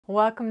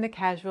Welcome to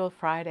Casual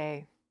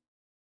Friday.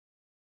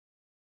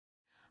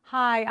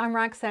 Hi, I'm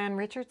Roxanne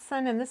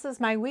Richardson, and this is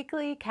my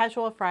weekly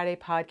Casual Friday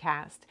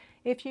podcast.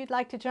 If you'd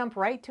like to jump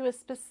right to a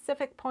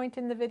specific point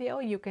in the video,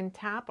 you can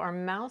tap or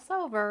mouse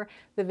over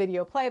the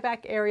video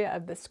playback area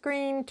of the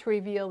screen to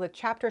reveal the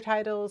chapter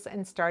titles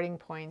and starting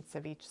points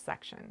of each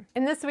section.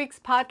 In this week's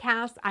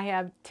podcast, I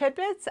have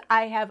tidbits.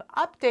 I have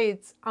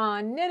updates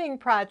on knitting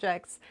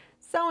projects,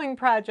 sewing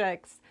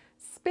projects,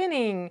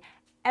 spinning,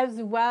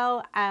 as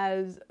well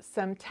as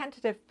some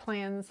tentative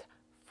plans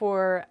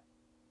for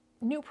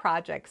new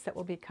projects that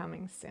will be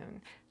coming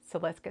soon. So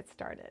let's get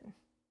started.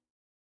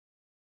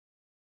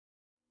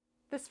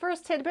 This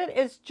first tidbit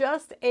is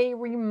just a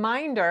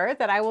reminder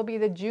that I will be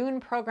the June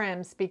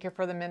program speaker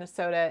for the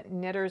Minnesota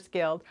Knitters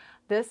Guild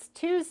this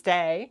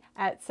Tuesday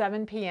at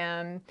 7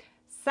 p.m.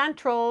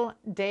 Central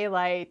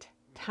Daylight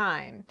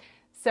Time.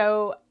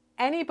 So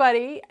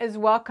anybody is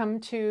welcome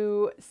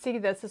to see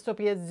this. This will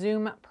be a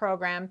Zoom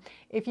program.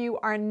 If you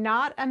are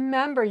not a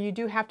member, you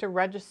do have to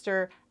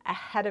register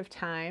ahead of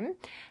time.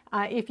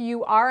 If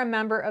you are a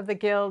member of the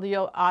Guild,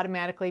 you'll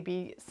automatically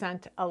be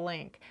sent a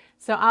link.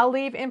 So I'll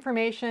leave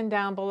information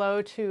down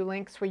below to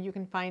links where you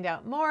can find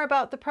out more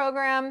about the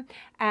program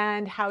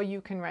and how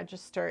you can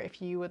register if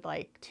you would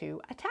like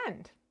to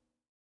attend.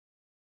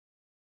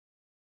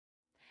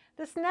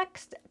 This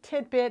next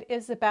tidbit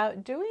is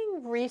about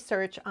doing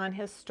research on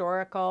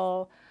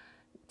historical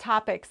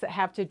topics that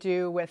have to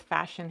do with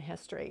fashion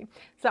history.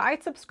 So I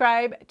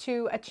subscribe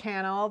to a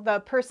channel. The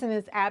person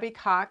is Abby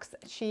Cox.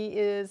 She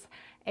is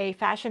a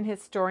fashion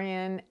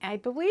historian. I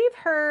believe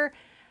her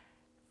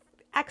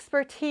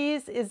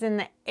expertise is in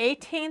the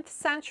 18th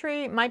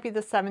century. It might be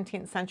the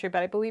 17th century,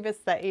 but I believe it's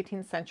the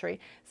 18th century.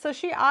 So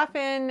she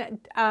often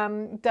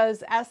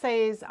does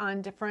essays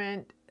on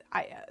different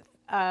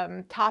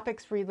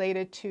topics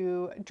related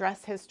to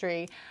dress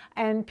history,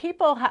 and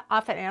people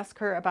often ask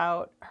her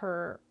about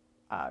her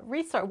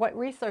research, what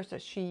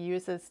resources she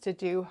uses to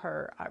do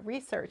her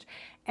research.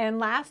 And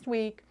last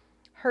week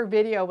her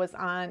video was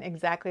on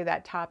exactly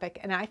that topic,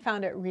 and I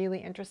found it really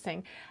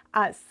interesting.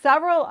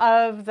 Several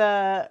of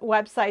the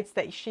websites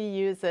that she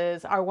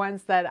uses are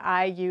ones that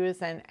I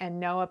use and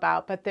know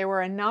about, but there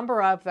were a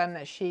number of them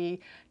that she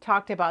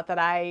talked about that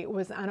I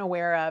was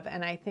unaware of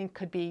and I think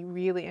could be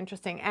really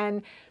interesting.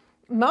 And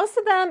most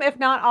of them, if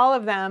not all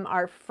of them,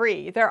 are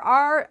free. There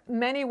are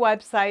many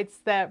websites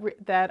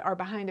that are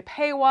behind a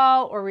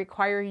paywall or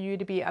require you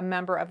to be a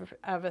member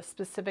of a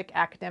specific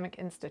academic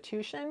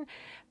institution,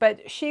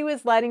 but she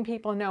was letting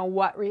people know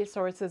what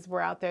resources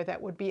were out there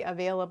that would be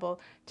available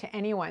to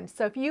anyone.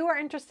 So if you are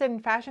interested in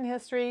fashion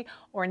history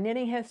or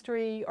knitting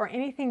history or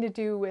anything to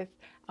do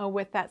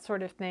with that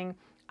sort of thing,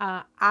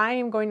 I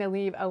am going to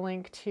leave a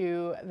link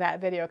to that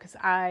video because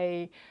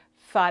I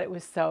thought it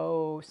was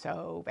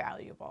so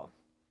valuable.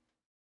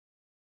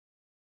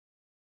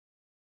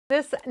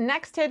 This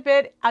next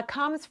tidbit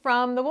comes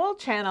from the Wool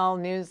Channel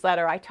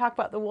newsletter. I talk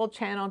about the Wool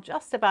Channel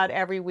just about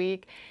every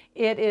week.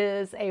 It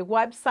is a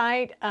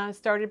website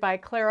started by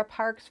Clara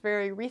Parks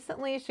very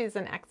recently. She's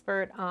an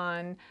expert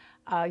on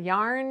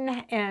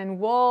yarn and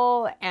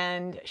wool,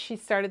 and she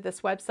started this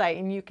website,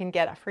 and you can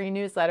get a free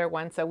newsletter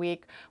once a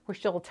week where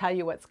she'll tell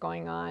you what's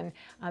going on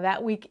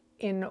that week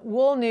in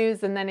wool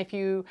news. And then if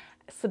you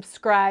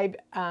subscribe,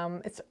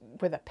 it's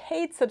with a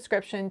paid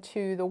subscription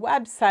to the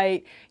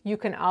website, you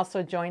can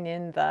also join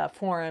in the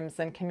forums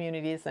and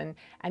communities and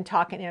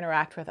talk and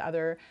interact with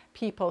other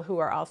people who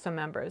are also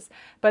members.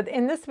 But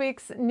in this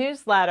week's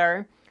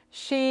newsletter,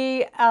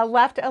 she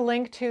left a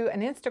link to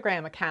an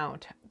Instagram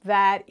account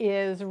that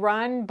is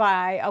run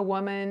by a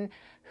woman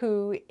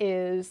who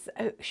is,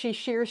 she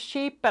shears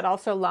sheep, but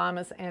also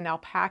llamas and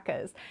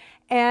alpacas.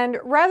 And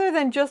rather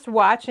than just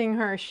watching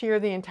her shear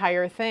the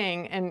entire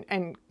thing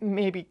and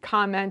maybe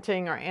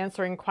commenting or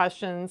answering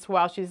questions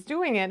while she's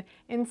doing it,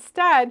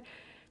 instead,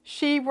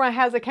 she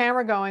has a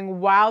camera going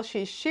while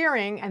she's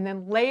shearing and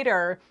then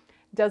later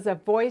does a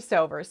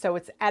voiceover. So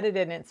it's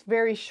edited and it's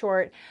very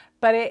short,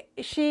 but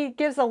she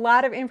gives a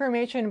lot of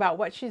information about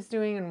what she's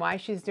doing and why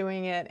she's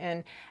doing it,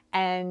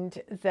 and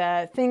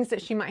the things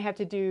that she might have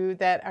to do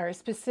that are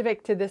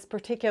specific to this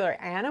particular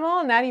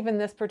animal, not even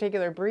this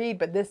particular breed,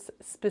 but this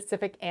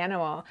specific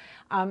animal.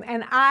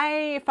 And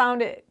I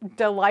found it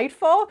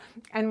delightful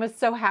and was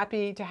so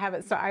happy to have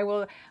it. So I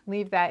will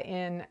leave that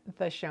in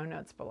the show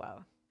notes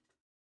below.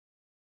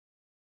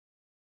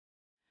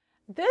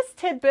 This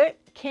tidbit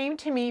came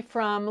to me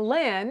from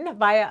Lynn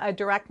via a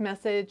direct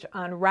message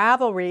on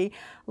Ravelry,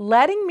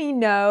 letting me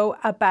know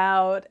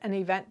about an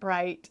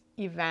Eventbrite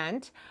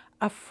event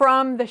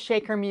from the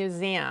Shaker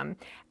Museum.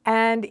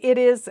 And it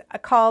is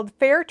called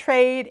Fair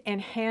Trade and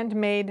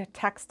Handmade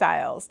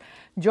Textiles.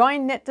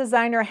 Join knit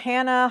designer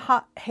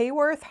Hannah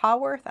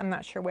Haworth, I'm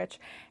not sure which,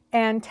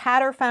 and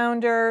Tatter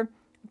founder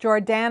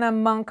Jordana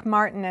Monk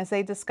Martin as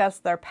they discuss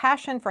their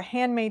passion for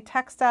handmade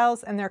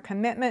textiles and their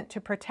commitment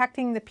to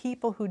protecting the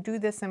people who do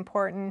this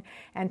important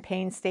and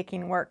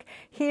painstaking work.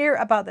 Hear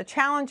about the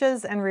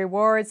challenges and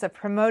rewards of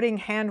promoting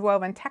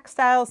hand-woven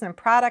textiles and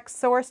products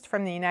sourced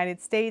from the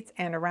United States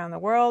and around the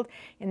world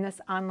in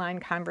this online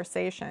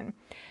conversation.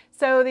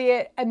 So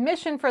the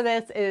admission for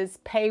this is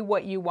pay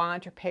what you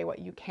want or pay what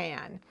you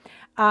can.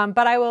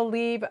 But I will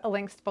leave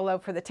links below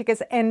for the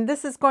tickets. And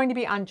this is going to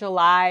be on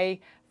July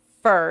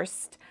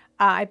 1st.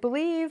 I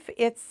believe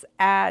it's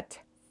at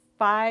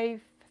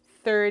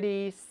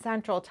 5:30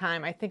 Central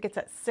Time. I think it's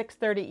at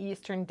 6:30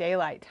 Eastern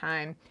Daylight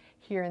Time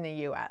here in the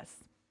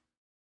US.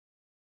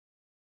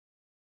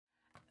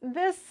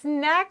 This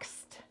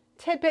next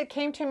tidbit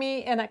came to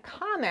me in a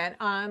comment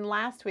on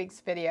last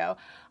week's video.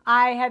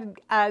 I had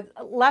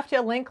left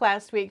a link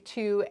last week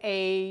to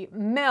a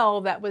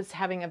mill that was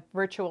having a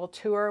virtual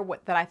tour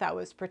that I thought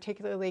was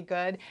particularly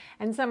good.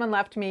 And someone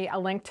left me a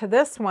link to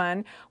this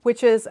one,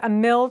 which is a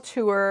mill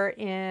tour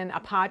in a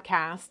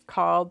podcast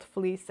called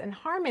Fleece and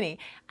Harmony.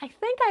 I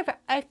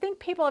think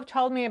people have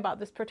told me about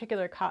this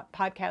particular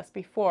podcast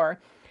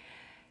before.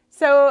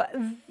 So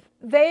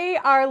they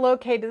are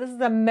located, this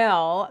is a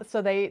mill,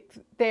 so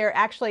they're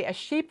actually a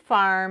sheep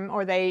farm,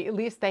 or at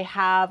least they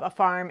have a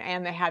farm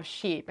and they have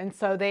sheep. And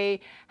so they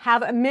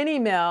have a mini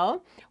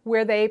mill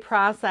where they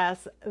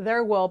process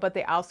their wool, but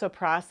they also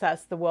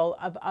process the wool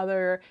of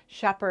other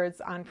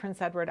shepherds on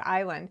Prince Edward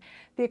Island.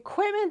 The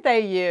equipment they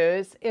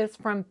use is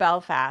from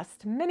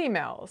Belfast mini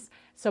mills.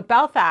 So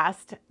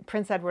Belfast,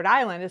 Prince Edward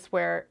Island, is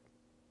where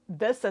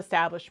this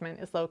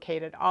establishment is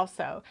located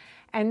also.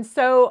 And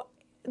so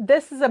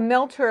this is a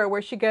mill tour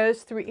where she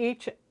goes through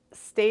each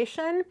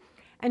station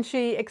and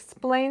she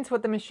explains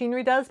what the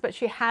machinery does, but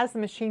she has the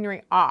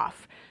machinery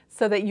off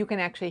so that you can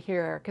actually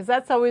hear her. Because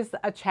that's always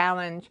a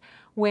challenge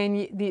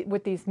when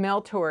with these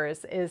mill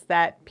tours, is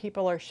that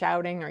people are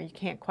shouting or you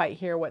can't quite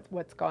hear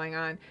what's going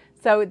on.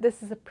 So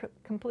this is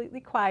completely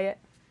quiet.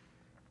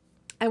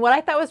 And what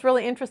I thought was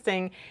really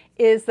interesting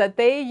is that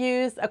they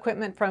use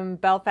equipment from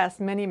Belfast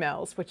Mini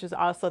Mills, which is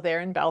also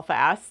there in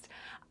Belfast.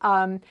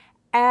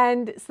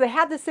 And so they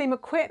have the same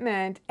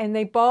equipment and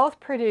they both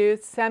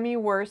produce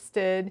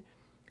semi-worsted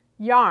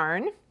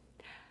yarn,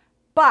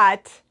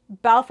 but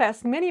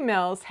Belfast Mini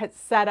Mills had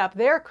set up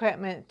their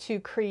equipment to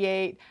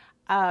create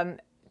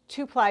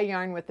 2-ply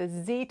yarn with a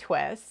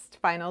Z-twist,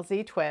 final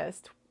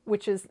Z-twist,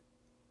 which is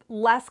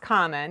less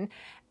common.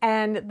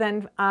 And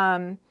then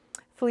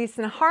Fleece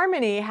and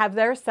Harmony have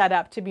their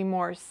setup to be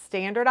more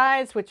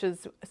standardized, which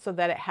is so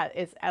that it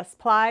is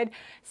S-plied.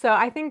 So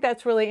I think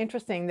that's really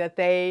interesting that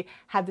they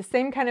have the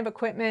same kind of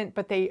equipment,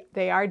 but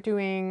they are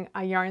doing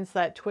yarns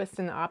that twist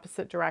in the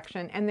opposite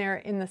direction, and they're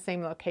in the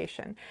same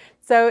location.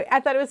 So I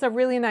thought it was a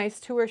really nice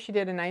tour. She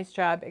did a nice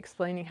job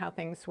explaining how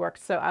things work.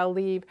 So I'll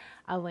leave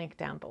a link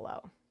down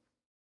below.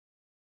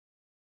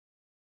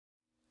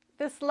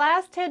 This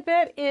last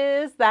tidbit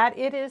is that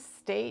it is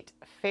state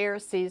fair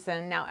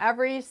season. Now,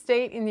 every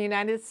state in the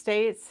United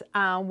States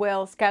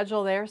will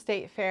schedule their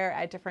state fair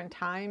at different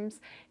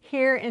times.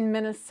 Here in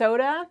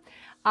Minnesota,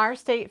 our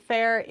state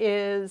fair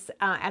is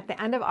at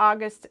the end of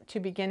August to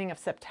beginning of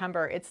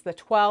September. It's the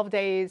 12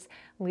 days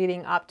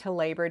leading up to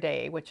Labor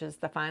Day, which is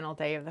the final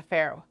day of the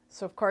fair.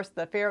 So, of course,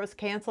 the fair was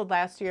canceled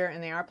last year,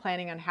 and they are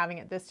planning on having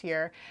it this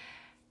year.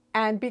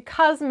 And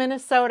because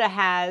Minnesota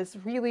has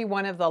really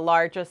one of the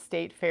largest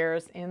state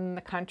fairs in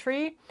the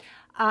country,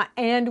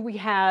 and we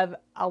have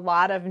a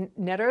lot of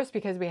knitters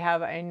because we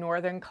have a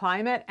northern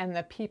climate, and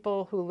the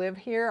people who live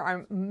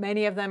here,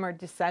 many of them are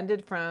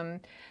descended from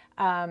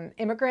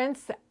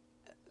immigrants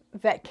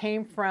that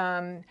came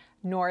from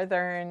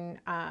northern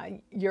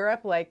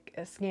Europe, like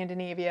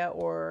Scandinavia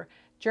or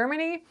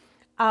Germany.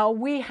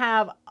 We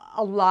have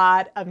a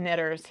lot of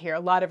knitters here, a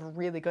lot of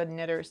really good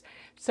knitters.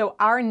 So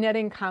our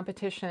knitting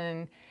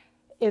competition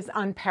is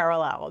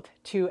unparalleled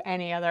to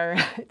any other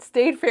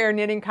state fair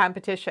knitting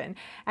competition.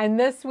 And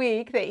this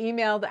week they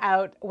emailed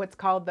out what's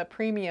called the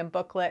premium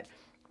booklet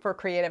for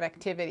creative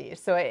activities.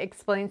 So it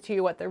explains to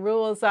you what the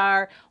rules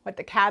are, what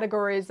the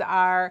categories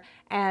are,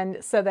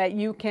 and so that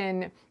you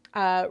can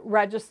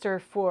register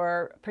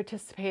for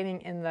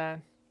participating in the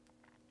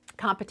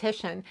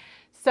competition.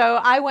 So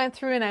I went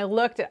through and I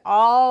looked at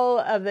all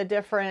of the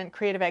different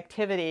creative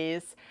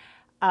activities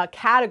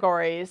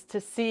categories to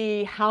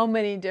see how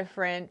many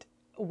different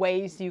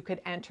ways you could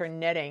enter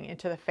knitting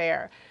into the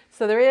fair.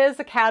 So there is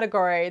a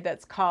category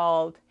that's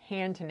called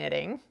hand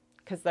knitting,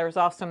 because there's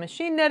also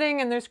machine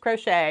knitting and there's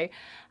crochet.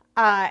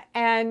 There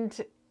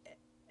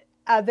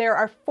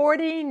are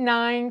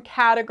 49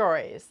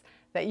 categories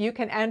that you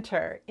can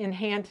enter in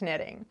hand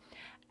knitting.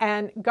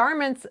 And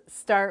garments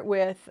start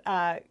with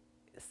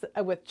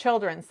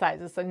children's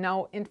sizes, so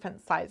no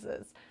infant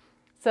sizes.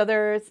 So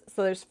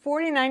there's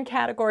 49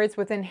 categories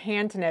within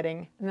hand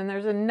knitting, and then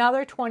there's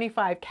another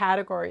 25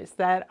 categories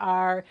that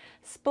are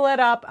split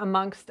up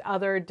amongst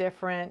other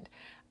different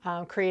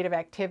creative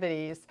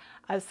activities,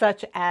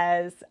 such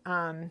as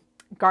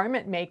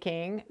garment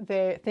making,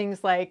 the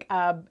things like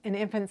an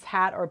infant's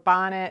hat or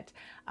bonnet,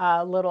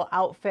 a little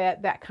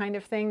outfit, that kind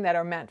of thing that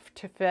are meant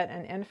to fit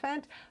an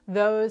infant,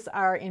 those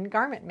are in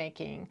garment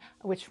making,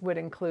 which would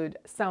include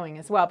sewing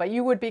as well. But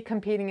you would be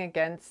competing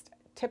against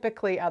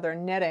typically other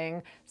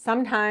knitting.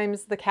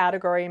 Sometimes the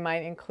category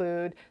might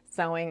include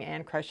sewing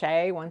and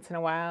crochet. Once in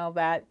a while,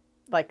 that,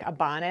 like a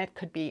bonnet,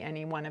 could be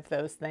any one of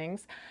those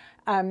things.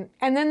 And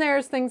then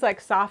there's things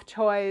like soft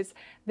toys.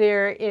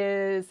 There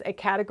is a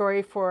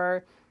category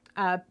for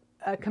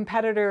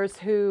competitors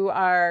who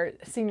are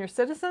senior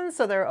citizens,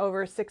 so they're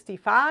over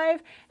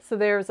 65. So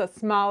there's a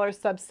smaller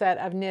subset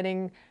of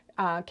knitting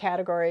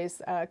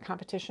categories,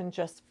 competition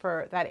just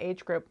for that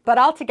age group. But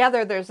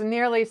altogether, there's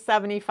nearly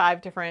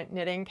 75 different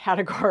knitting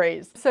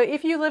categories. So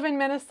if you live in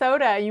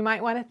Minnesota, you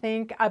might want to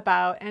think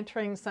about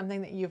entering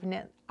something that you've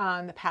knit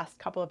on the past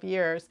couple of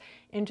years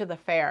into the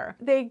fair.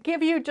 They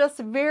give you just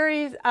a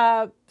very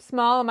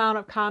small amount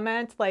of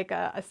comment, like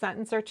a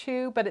sentence or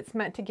two, but it's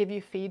meant to give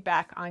you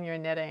feedback on your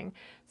knitting.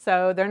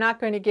 So they're not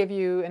going to give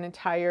you an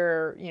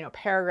entire,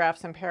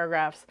 paragraphs and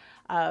paragraphs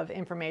of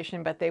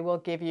information, but they will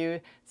give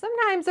you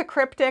sometimes a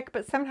cryptic,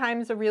 but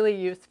sometimes a really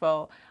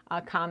useful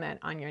comment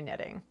on your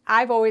knitting.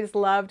 I've always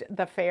loved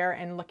the fair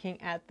and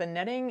looking at the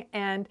knitting,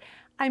 and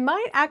I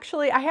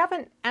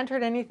haven't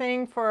entered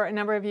anything for a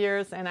number of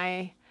years, and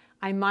I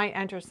might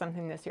enter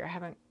something this year. I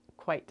haven't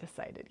quite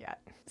decided yet.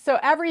 So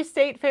every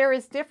state fair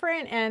is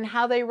different, and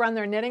how they run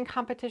their knitting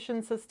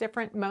competitions is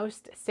different.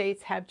 Most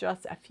states have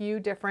just a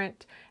few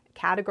different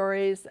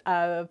categories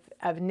of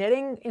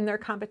knitting in their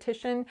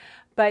competition,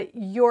 but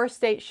your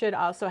state should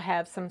also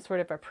have some sort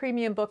of a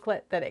premium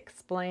booklet that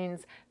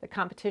explains the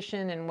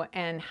competition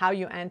and how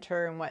you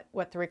enter and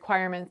what the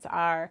requirements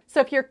are. So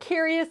if you're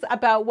curious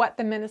about what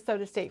the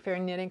Minnesota State Fair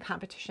knitting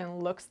competition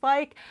looks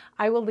like,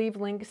 I will leave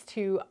links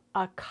to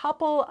a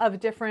couple of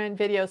different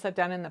videos I've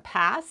done in the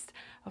past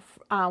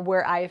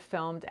where I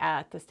filmed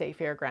at the state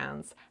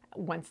fairgrounds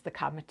once the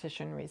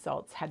competition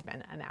results had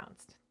been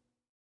announced.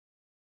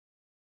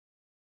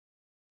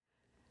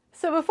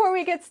 So before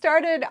we get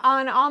started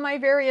on all my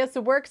various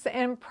works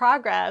in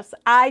progress,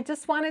 I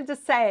just wanted to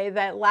say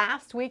that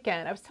last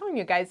weekend, I was telling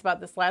you guys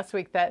about this last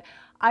week, that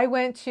I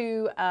went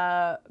to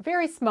a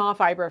very small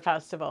fiber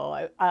festival.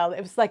 It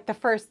was like the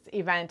first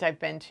event I've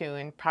been to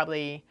in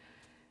probably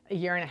a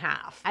year and a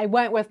half. I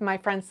went with my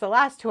friend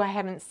Celeste, who I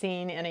haven't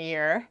seen in a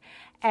year.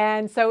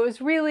 And so it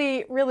was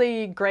really,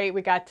 really great.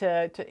 We got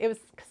because it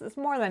was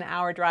more than an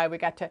hour drive. We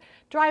got to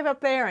drive up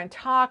there and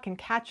talk and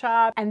catch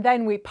up. And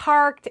then we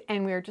parked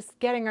and we were just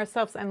getting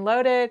ourselves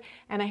unloaded.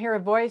 And I hear a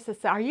voice that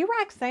said, "Are you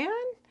Roxanne?"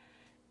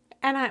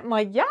 And I'm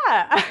like,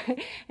 "Yeah."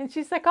 And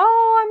she's like,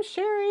 "Oh, I'm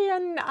Sherry,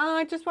 and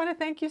I just want to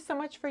thank you so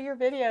much for your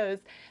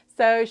videos."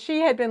 So she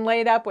had been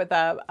laid up with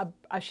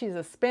she's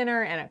a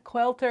spinner and a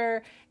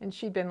quilter, and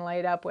she'd been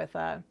laid up with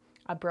a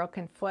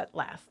broken foot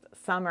last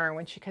summer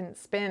when she couldn't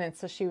spin, and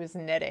so she was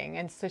knitting,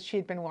 and so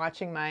she'd been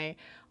watching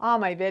all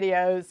my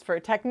videos for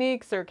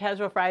techniques or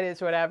casual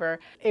Fridays or whatever.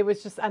 It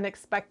was just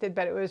unexpected,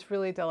 but it was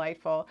really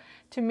delightful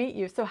to meet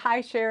you. So hi,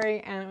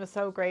 Sherry, and it was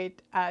so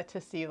great to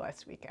see you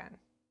last weekend.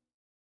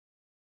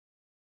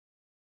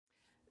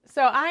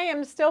 So I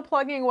am still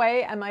plugging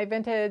away at my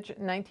vintage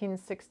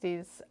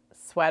 1960s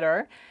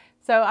sweater.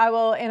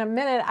 So in a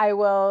minute, I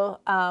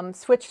will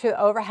switch to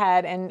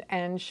overhead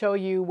and show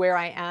you where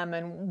I am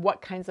and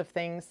what kinds of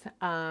things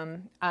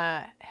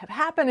have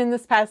happened in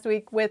this past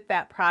week with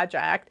that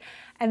project.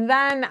 And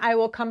then I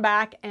will come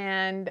back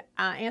and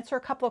answer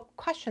a couple of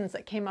questions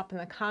that came up in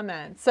the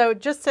comments. So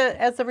just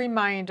as a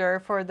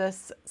reminder for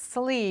this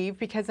sleeve,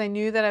 because I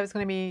knew that I was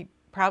going to be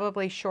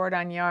probably short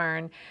on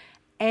yarn,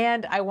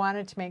 and I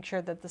wanted to make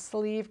sure that the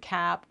sleeve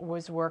cap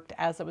was worked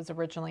as it was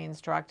originally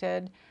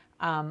instructed,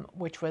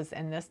 which was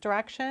in this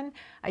direction.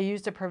 I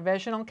used a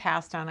provisional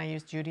cast on. I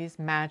used Judy's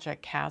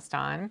Magic cast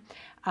on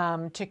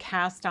to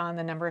cast on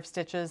the number of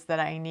stitches that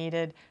I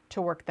needed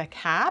to work the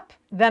cap.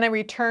 Then I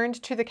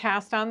returned to the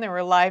cast on. There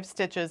were live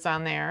stitches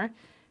on there,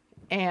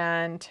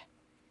 and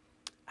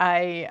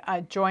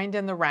I joined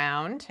in the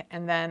round,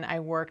 and then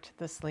I worked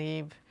the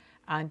sleeve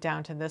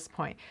down to this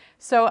point.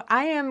 So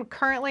I am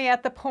currently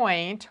at the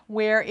point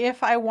where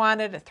if I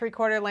wanted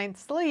 3/4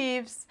 length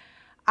sleeves,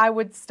 I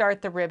would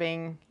start the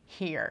ribbing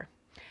here.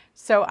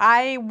 So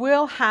I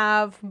will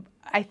have,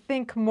 I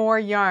think, more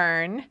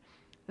yarn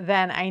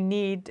than I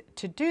need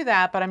to do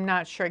that, but I'm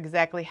not sure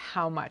exactly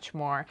how much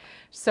more.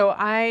 So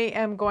I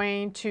am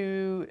going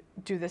to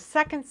do the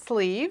second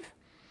sleeve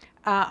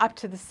up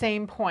to the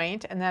same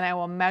point, and then I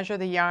will measure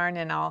the yarn,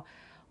 and I'll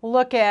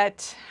look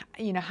at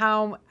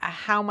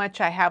how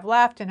much I have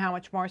left and how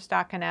much more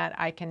stockinette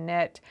I can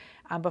knit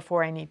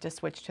before I need to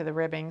switch to the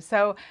ribbing.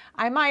 So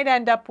I might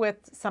end up with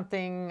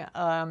something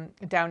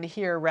down to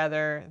here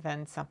rather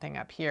than something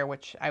up here,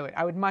 which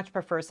I would much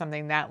prefer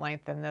something that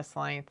length than this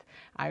length.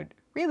 I would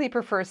really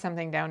prefer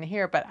something down to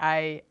here, but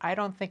I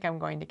don't think I'm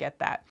going to get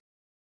that.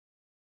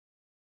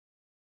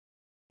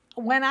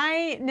 When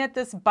I knit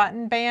this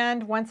button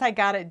band, once I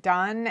got it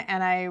done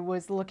and I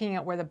was looking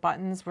at where the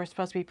buttons were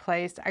supposed to be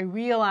placed, I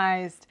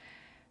realized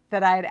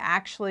that I'd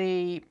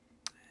actually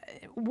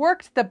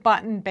worked the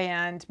button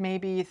band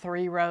maybe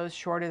 3 rows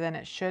shorter than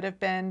it should have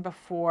been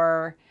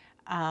before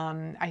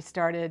I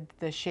started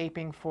the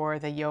shaping for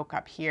the yoke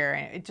up here.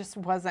 It just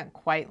wasn't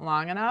quite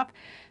long enough.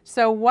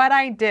 So what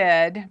I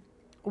did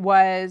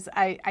was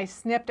I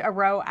snipped a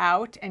row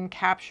out and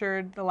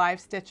captured the live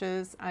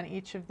stitches on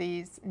each of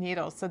these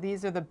needles. So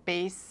these are the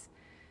base,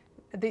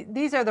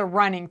 these are the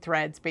running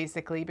threads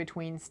basically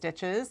between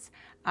stitches.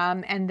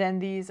 And then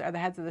these are the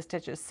heads of the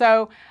stitches.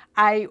 So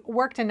I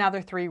worked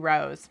another 3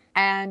 rows,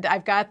 and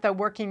I've got the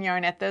working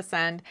yarn at this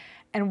end.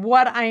 And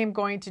what I am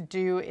going to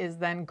do is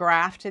then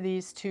graft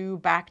these two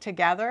back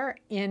together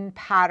in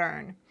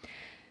pattern.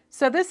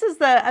 So this is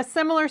a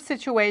similar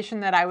situation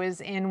that I was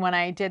in when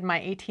I did my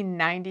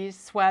 1890s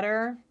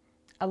sweater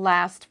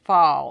last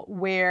fall,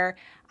 where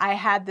I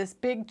had this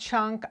big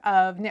chunk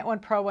of knit one,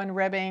 purl one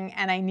ribbing,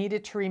 and I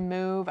needed to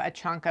remove a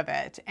chunk of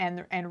it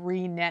and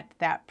re-knit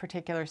that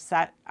particular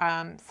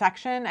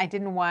section. I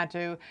didn't want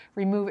to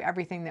remove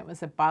everything that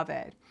was above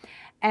it.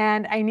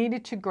 And I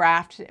needed to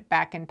graft it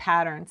back in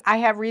patterns. I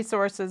have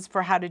resources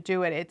for how to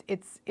do it.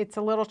 It's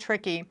a little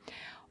tricky.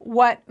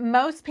 What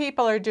most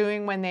people are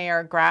doing when they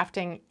are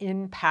grafting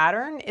in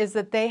pattern is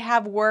that they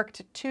have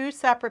worked 2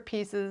 separate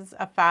pieces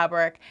of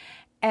fabric,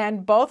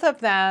 and both of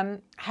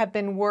them have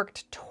been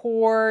worked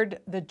toward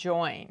the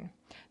join.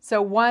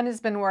 So one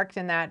has been worked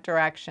in that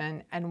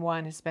direction and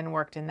one has been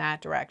worked in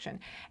that direction.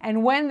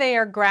 And when they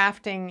are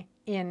grafting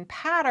in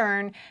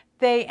pattern,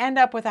 they end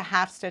up with a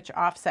half stitch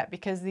offset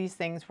because these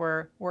things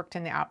were worked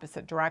in the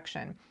opposite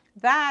direction.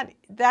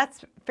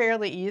 That's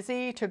fairly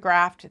easy to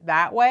graft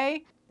that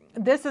way.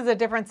 This is a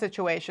different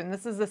situation.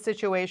 This is a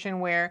situation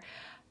where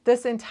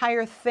this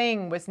entire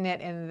thing was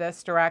knit in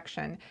this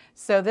direction.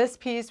 So this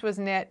piece was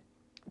knit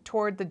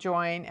toward the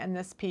join and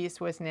this piece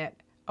was knit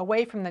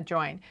away from the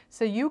join.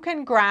 So you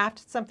can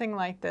graft something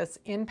like this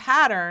in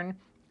pattern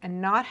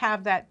and not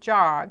have that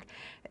jog.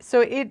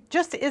 So it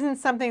just isn't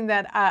something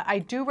that I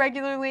do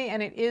regularly,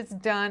 and it is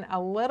done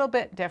a little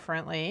bit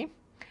differently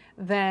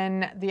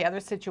than the other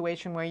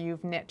situation where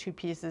you've knit 2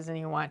 pieces and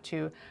you want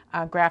to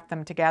graft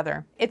them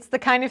together. It's the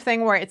kind of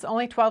thing where it's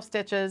only 12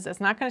 stitches.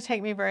 It's not going to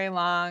take me very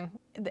long.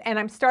 And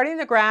I'm starting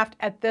the graft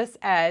at this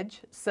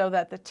edge so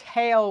that the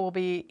tail will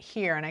be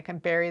here, and I can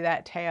bury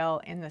that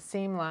tail in the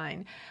seam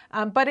line.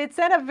 But it's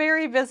at a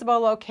very visible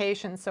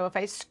location, so if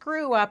I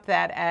screw up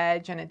that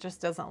edge and it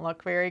just doesn't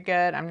look very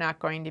good, I'm not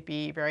going to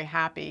be very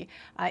happy.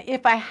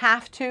 If I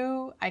have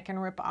to, I can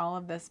rip all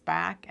of this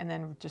back and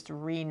then just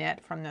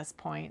re-knit from this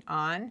point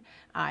on.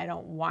 I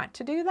don't want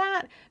to do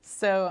that,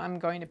 so I'm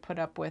going to put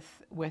up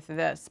with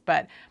this.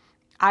 But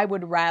I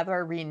would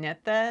rather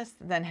re-knit this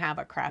than have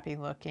a crappy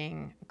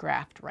looking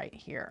graft right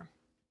here.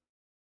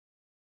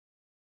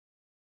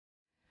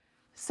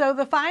 So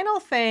the final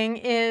thing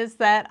is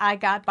that I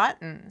got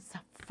buttons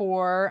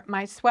for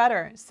my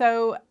sweater.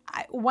 So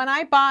when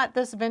I bought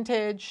this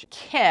vintage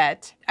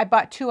kit, I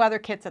bought 2 other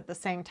kits at the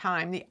same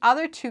time. The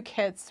other 2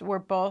 kits were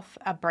both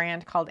a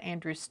brand called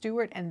Andrew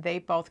Stewart, and they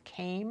both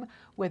came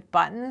with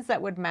buttons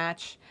that would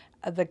match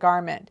the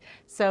garment.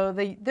 So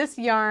this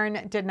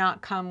yarn did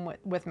not come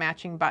with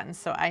matching buttons,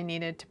 so I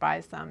needed to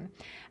buy some.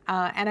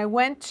 And I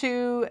went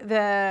to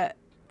the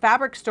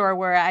fabric store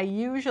where I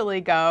usually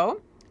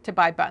go to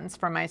buy buttons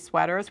for my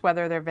sweaters,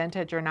 whether they're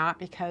vintage or not,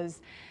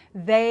 because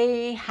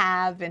they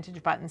have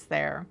vintage buttons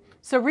there.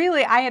 So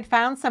really, I had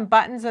found some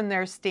buttons in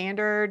their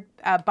standard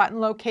button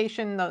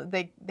location.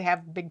 They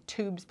have big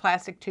tubes,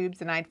 plastic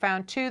tubes, and I'd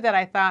found 2 that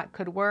I thought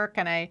could work,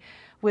 and I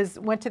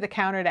went to the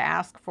counter to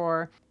ask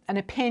for an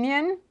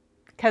opinion,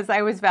 because I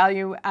always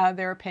value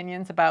their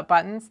opinions about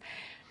buttons.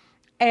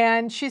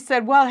 And she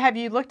said, well, have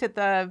you looked at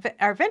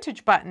our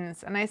vintage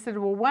buttons? And I said,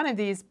 well, one of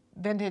these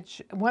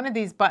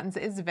buttons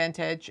is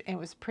vintage. It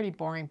was a pretty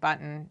boring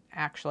button,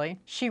 actually.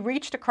 She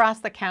reached across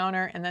the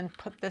counter and then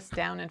put this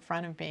down in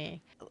front of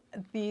me.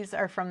 These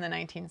are from the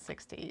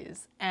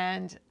 1960s,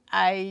 and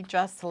I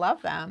just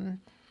love them.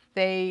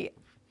 They,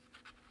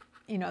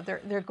 you know,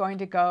 they're going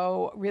to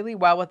go really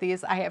well with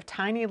these. I have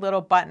tiny little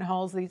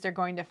buttonholes these are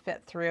going to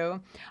fit through.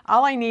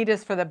 All I need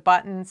is for the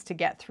buttons to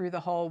get through the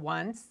hole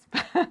once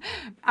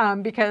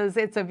because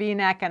it's a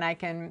V-neck and I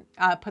can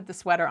put the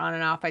sweater on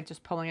and off by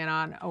just pulling it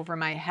on over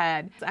my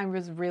head. I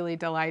was really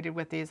delighted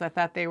with these. I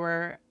thought they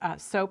were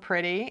so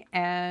pretty,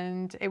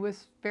 and it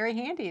was very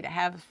handy to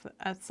have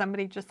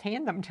somebody just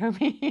hand them to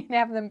me and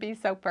have them be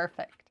so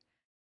perfect.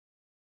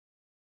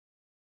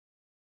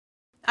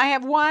 I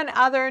have one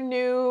other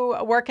new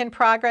work in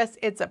progress.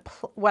 It's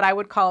what I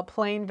would call a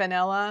plain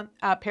vanilla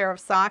pair of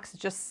socks,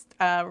 just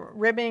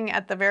ribbing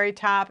at the very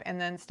top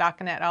and then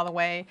stockinette all the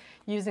way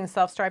using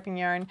self-striping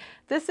yarn.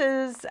 This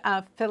is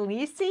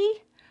Fleece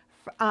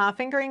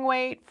fingering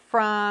weight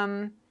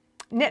from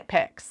Knit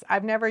Picks.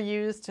 I've never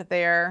used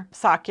their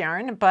sock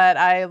yarn, but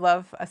I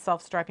love a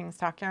self-striping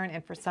sock yarn,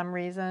 and for some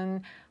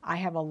reason I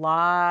have a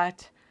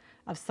lot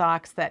of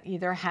socks that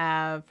either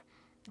have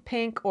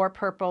pink or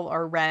purple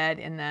or red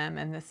in them,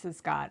 and this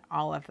has got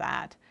all of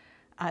that.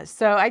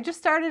 So I just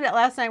started it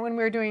last night when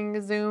we were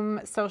doing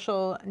Zoom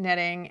social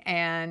knitting,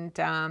 and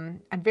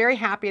I'm very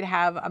happy to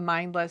have a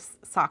mindless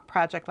sock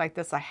project like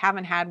this. I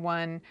haven't had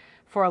one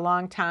for a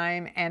long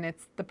time, and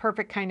it's the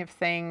perfect kind of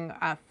thing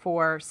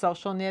for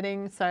social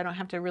knitting, so I don't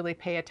have to really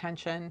pay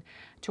attention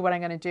to what I'm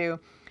going to do.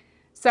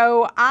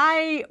 So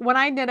when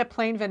I knit a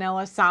plain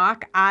vanilla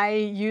sock, I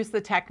use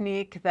the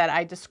technique that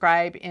I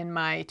describe in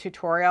my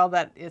tutorial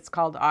that is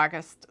called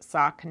August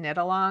Sock Knit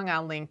Along.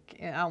 I'll link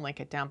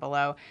it down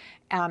below.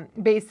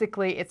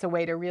 Basically, it's a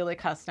way to really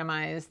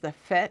customize the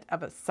fit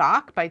of a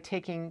sock by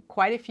taking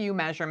quite a few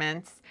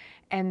measurements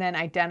and then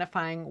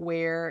identifying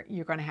where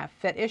you're going to have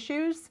fit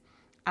issues.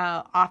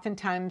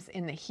 Oftentimes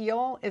in the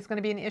heel is going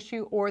to be an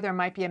issue, or there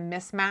might be a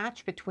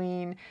mismatch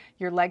between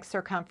your leg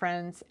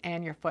circumference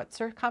and your foot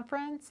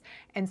circumference,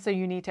 and so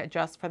you need to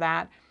adjust for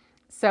that.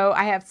 So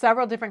I have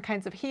several different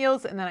kinds of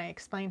heels, and then I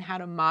explain how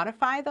to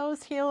modify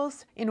those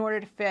heels in order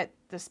to fit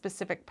the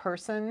specific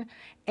person,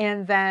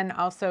 and then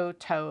also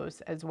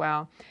toes as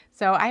well.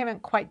 So I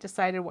haven't quite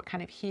decided what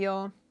kind of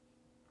heel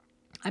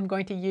I'm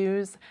going to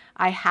use.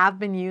 I have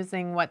been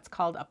using what's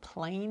called a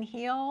plain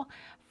heel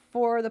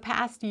for the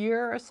past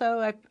year or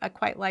so. I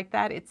quite like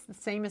that. It's the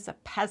same as a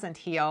peasant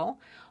heel,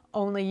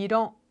 only you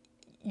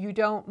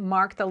don't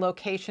mark the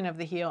location of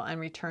the heel and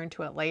return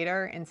to it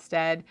later.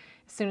 Instead,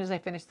 as soon as I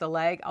finish the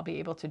leg, I'll be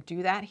able to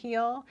do that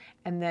heel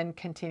and then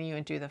continue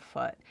and do the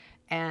foot.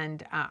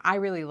 And I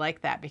really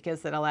like that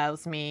because it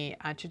allows me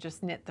to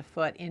just knit the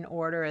foot in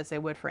order as I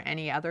would for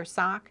any other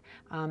sock.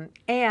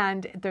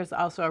 And there's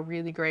also a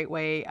really great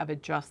way of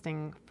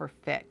adjusting for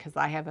fit, because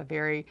I have a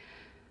very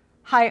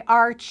high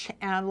arch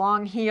and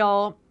long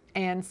heel,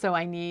 and so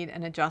I need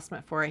an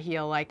adjustment for a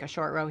heel like a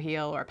short row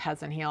heel or a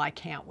peasant heel. I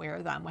can't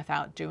wear them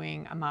without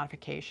doing a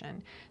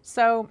modification.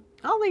 So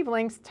I'll leave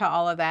links to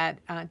all of that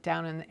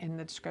down in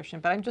the description,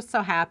 but I'm just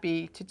so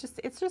happy to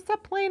it's just a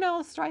plain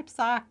old striped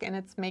sock, and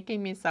it's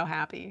making me so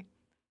happy.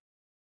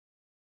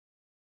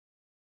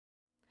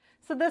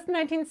 So this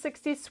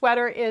 1960s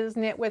sweater is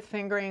knit with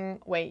fingering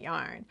weight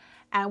yarn,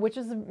 which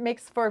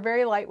makes for a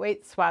very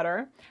lightweight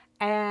sweater.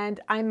 And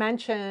I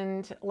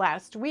mentioned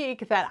last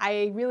week that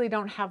I really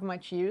don't have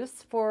much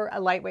use for a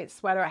lightweight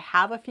sweater. I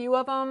have a few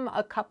of them,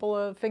 a couple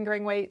of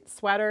fingering weight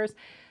sweaters,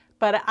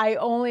 but I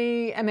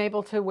only am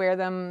able to wear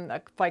them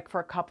like for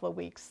a couple of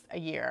weeks a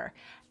year.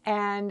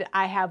 And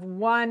I have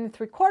one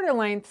 3/4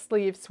 length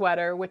sleeve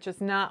sweater, which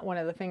is not one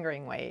of the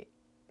fingering weight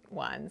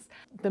ones.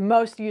 The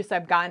most use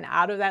I've gotten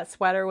out of that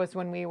sweater was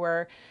when we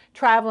were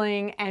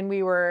traveling and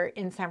we were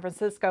in San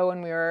Francisco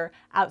and we were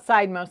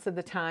outside most of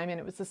the time, and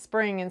it was the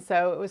spring, and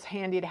so it was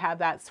handy to have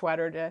that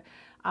sweater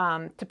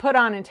to put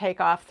on and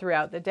take off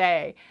throughout the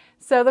day.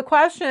 So the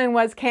question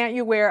was, can't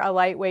you wear a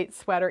lightweight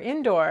sweater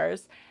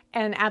indoors?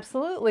 And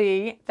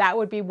absolutely, that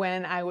would be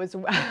when I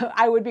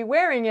would be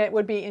wearing it,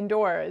 would be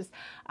indoors.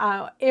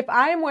 If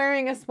I'm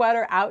wearing a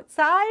sweater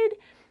outside,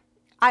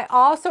 I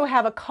also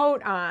have a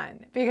coat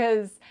on,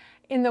 because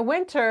in the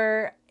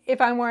winter,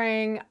 if I'm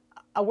wearing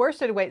a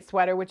worsted weight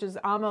sweater, which is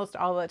almost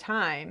all the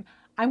time,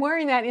 I'm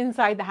wearing that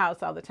inside the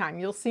house all the time.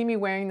 You'll see me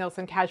wearing those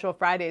on Casual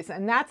Fridays,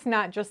 and that's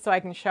not just so I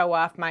can show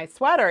off my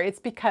sweater. It's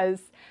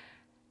because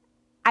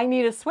I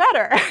need a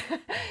sweater.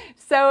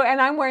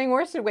 And I'm wearing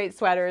worsted weight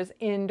sweaters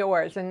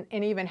indoors, and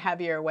even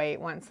heavier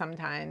weight ones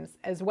sometimes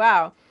as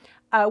well.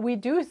 We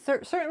do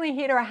certainly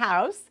heat our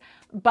house,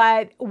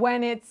 but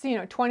when it's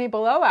 20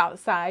 below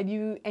outside,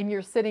 and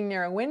you're sitting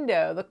near a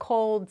window, the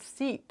cold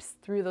seeps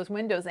through those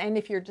windows, and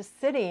if you're just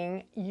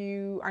sitting,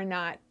 you are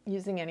not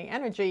using any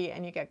energy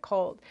and you get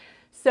cold.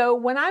 So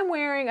when I'm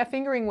wearing a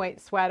fingering weight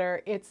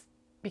sweater, it's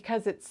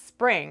because it's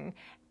spring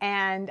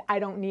and I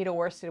don't need a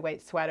worsted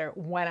weight sweater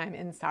when I'm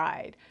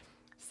inside.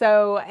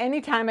 So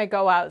anytime I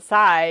go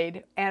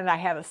outside and I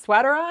have a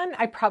sweater on,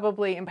 I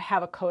probably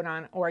have a coat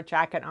on or a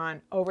jacket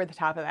on over the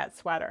top of that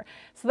sweater.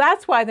 So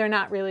that's why they're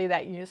not really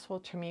that useful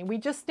to me. We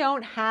just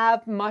don't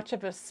have much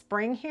of a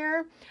spring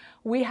here.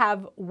 We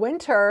have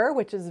winter,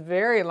 which is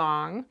very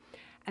long,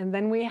 and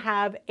then we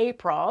have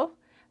April.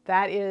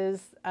 That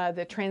is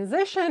the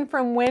transition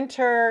from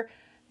winter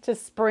to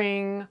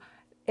spring.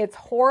 It's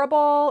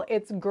horrible,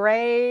 it's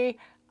gray.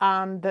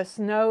 The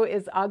snow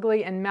is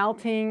ugly and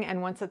melting,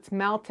 and once it's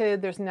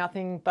melted, there's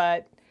nothing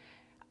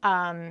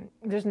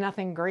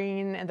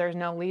green, and there's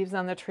no leaves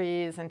on the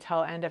trees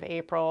until end of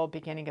April,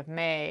 beginning of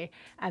May.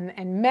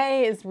 And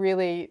May is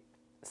really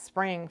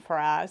spring for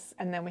us,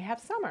 and then we have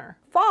summer.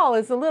 Fall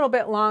is a little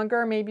bit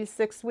longer, maybe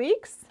 6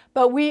 weeks,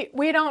 but we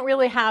don't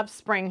really have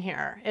spring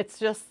here.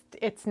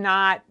 It's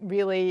not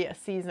really a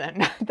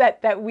season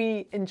that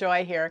we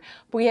enjoy here.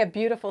 We have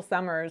beautiful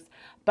summers,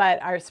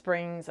 but our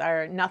springs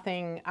are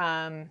nothing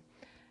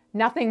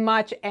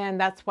much, and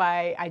that's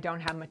why I don't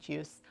have much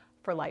use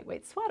for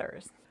lightweight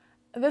sweaters.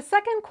 The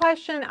second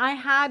question I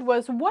had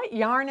was, what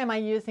yarn am I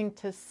using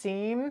to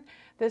seam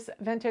this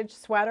vintage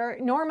sweater?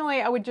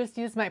 Normally I would just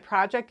use my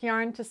project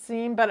yarn to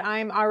seam, but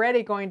I'm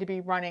already going to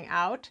be running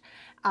out,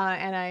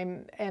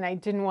 and I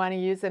didn't want to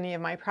use any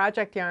of my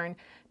project yarn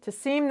to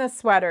seam the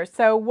sweater.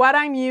 So what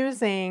I'm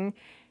using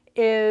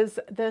is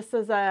this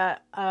is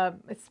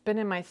it's been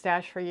in my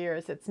stash for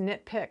years. It's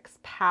Knit Picks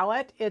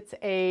palette. It's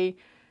a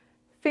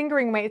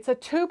fingering weight. It's a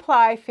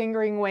 2-ply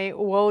fingering weight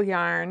wool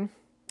yarn.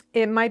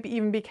 It might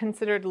even be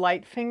considered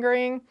light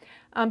fingering,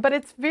 but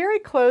it's very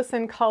close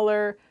in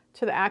color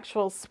to the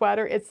actual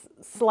sweater. It's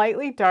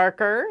slightly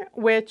darker,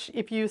 which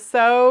if you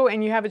sew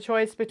and you have a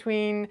choice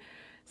between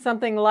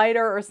something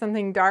lighter or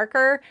something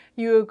darker,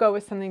 you go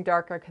with something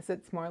darker because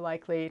it's more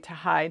likely to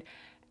hide.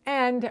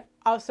 And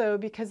also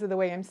because of the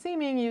way I'm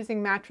seaming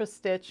using mattress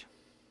stitch,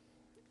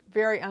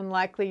 very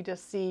unlikely to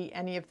see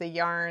any of the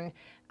yarn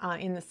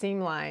in the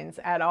seam lines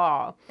at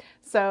all.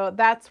 So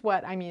that's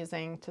what I'm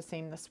using to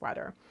seam the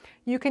sweater.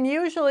 You can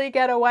usually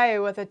get away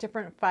with a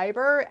different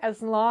fiber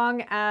as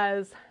long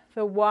as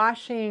the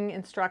washing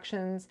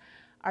instructions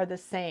are the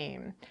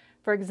same.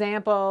 For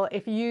example,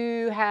 if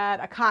you had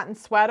a cotton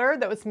sweater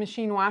that was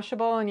machine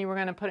washable and you were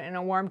going to put it in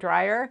a warm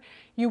dryer,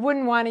 you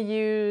wouldn't want to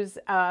use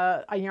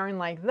a yarn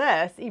like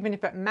this, even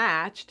if it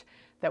matched,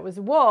 that was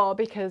wool,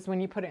 because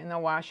when you put it in the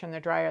washer and the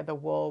dryer, the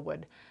wool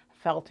would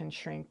felt and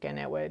shrink and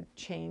it would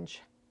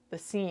change the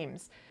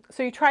seams.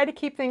 So you try to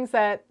keep things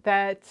that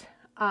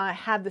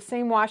have the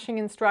same washing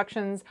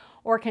instructions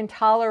or can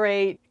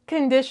tolerate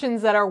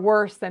conditions that are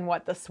worse than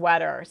what the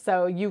sweater.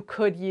 So you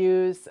could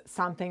use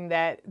something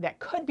that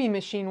could be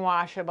machine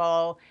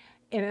washable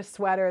in a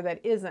sweater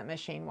that isn't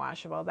machine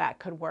washable. That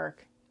could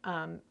work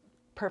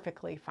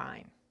perfectly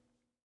fine.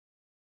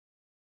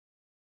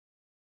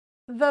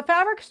 The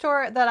fabric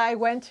store that I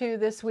went to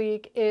this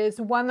week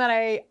is one that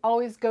I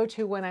always go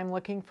to when I'm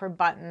looking for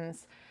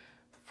buttons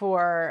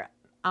for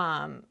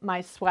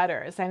my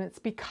sweaters, and it's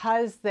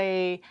because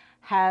they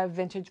have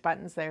vintage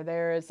buttons there.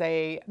 There's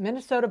a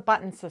Minnesota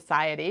Button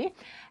Society,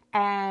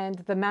 and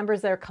the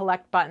members there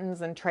collect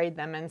buttons and trade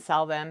them and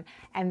sell them.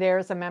 And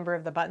there's a member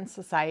of the Button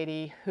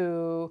Society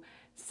who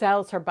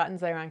sells her buttons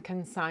there on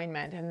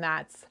consignment, and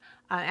that's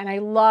and I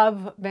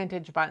love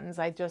vintage buttons.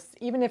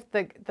 Even if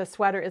the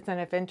sweater isn't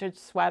a vintage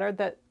sweater,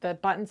 the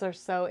buttons are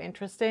so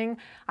interesting.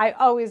 I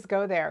always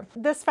go there.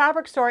 This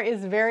fabric store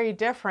is very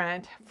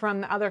different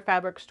from the other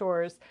fabric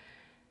stores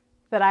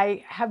that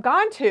I have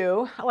gone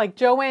to, like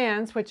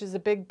Joann's, which is a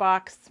big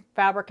box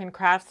fabric and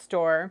craft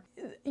store.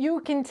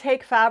 You can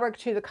take fabric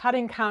to the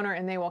cutting counter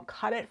and they will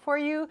cut it for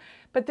you,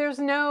 but there's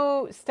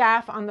no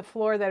staff on the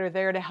floor that are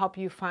there to help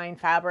you find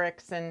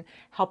fabrics and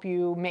help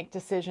you make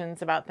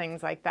decisions about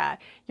things like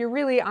that. You're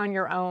really on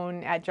your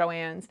own at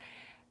Joann's.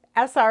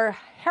 S.R.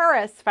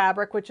 Harris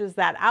Fabric, which is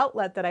that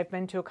outlet that I've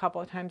been to a couple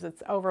of times,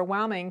 it's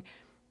overwhelming.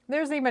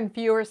 There's even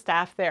fewer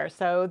staff there,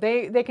 so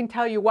they can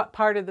tell you what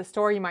part of the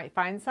store you might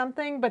find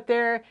something, but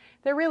there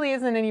really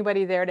isn't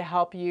anybody there to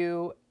help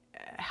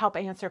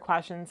answer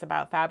questions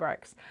about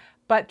fabrics.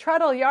 But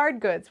Treadle Yard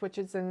Goods, which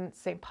is in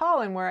St.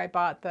 Paul and where I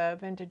bought the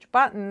vintage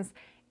buttons,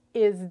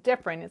 is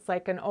different. It's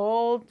like an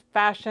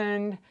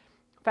old-fashioned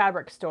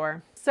fabric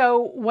store.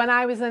 So when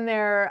I was in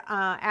there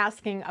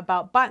asking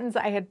about buttons,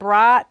 I had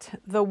brought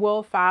the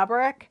wool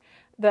fabric,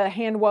 the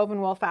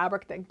hand-woven wool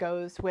fabric that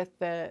goes with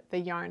the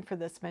yarn for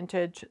this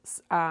vintage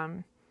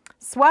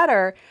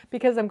sweater,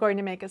 because I'm going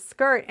to make a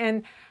skirt.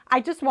 And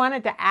I just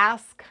wanted to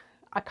ask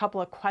a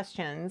couple of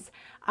questions.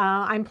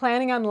 I'm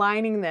planning on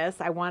lining this.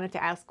 I wanted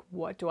to ask,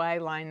 what do I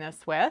line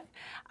this with?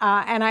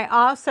 And I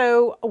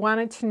also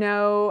wanted to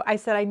know, I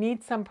said I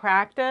need some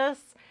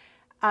practice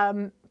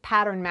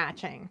pattern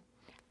matching.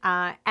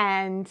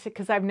 And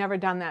because I've never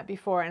done that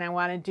before, and I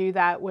want to do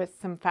that with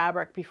some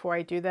fabric before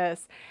I do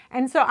this.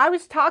 And so I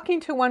was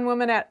talking to one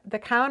woman at the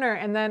counter,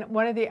 and then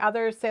one of the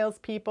other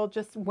salespeople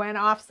just went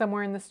off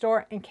somewhere in the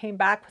store and came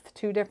back with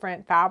 2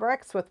 different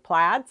fabrics with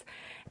plaids.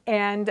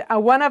 And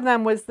one of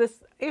them was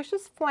this, it was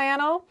just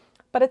flannel,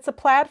 but it's a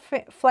plaid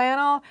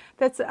flannel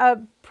that's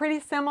pretty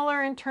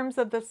similar in terms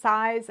of the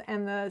size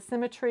and the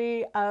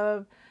symmetry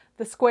of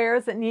the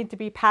squares that need to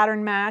be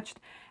pattern matched.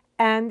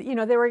 And you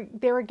know, they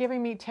were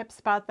giving me tips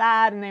about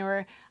that, and they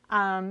were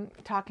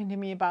talking to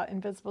me about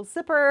invisible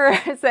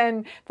zippers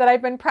and that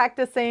I've been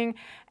practicing.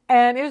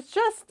 And it was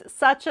just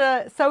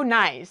so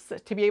nice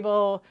to be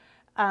able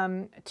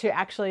to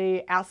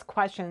actually ask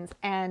questions.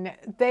 And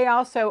they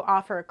also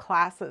offer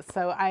classes.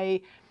 So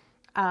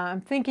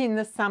I'm thinking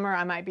this summer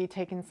I might be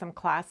taking some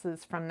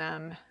classes from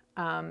them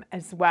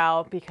as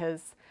well,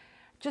 because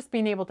just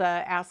being able to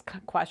ask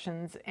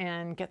questions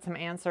and get some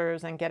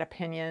answers and get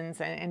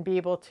opinions and be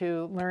able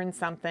to learn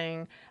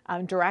something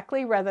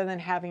directly rather than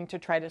having to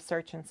try to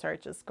search and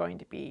search is going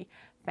to be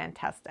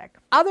fantastic.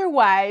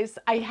 Otherwise,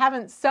 I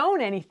haven't sewn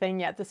anything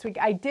yet this week.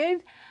 I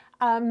did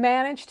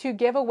manage to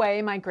give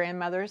away my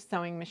grandmother's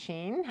sewing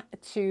machine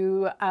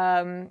to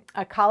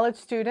a college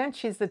student.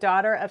 She's the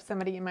daughter of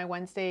somebody in my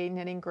Wednesday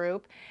knitting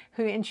group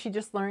and she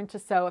just learned to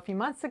sew a few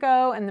months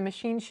ago, and the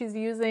machine she's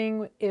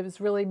using, it was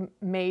really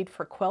made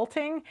for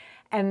quilting.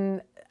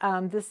 And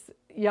this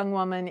young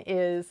woman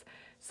is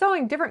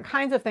sewing different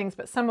kinds of things,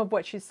 but some of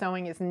what she's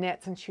sewing is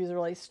knits, and she was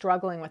really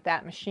struggling with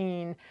that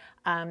machine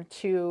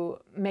to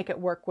make it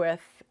work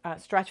with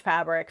stretch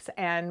fabrics,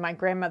 and my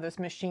grandmother's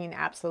machine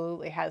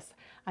absolutely has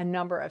a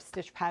number of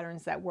stitch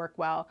patterns that work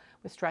well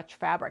with stretch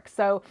fabric.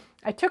 So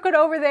I took it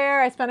over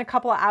there. I spent a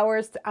couple of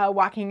hours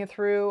walking it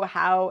through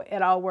how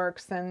it all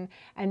works and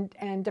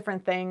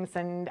different things,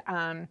 and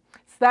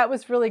so that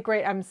was really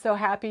great. I'm so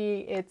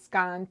happy it's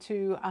gone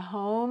to a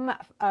home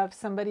of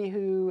somebody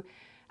who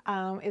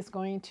is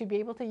going to be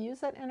able to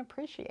use it and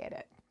appreciate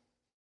it.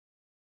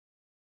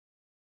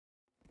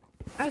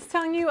 I was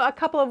telling you a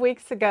couple of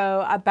weeks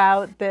ago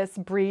about this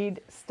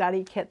breed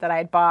study kit that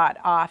I bought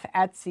off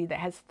Etsy that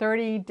has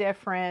 30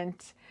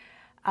 different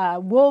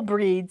wool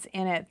breeds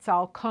in it. It's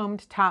all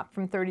combed top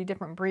from 30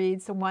 different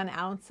breeds, so 1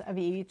 ounce of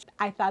each.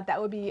 I thought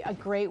that would be a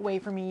great way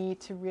for me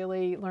to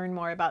really learn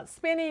more about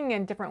spinning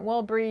and different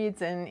wool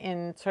breeds and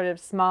in sort of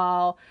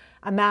small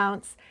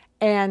amounts.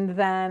 And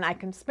then I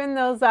can spin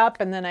those up,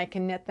 and then I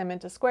can knit them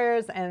into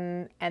squares,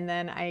 and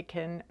then I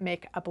can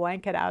make a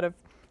blanket out of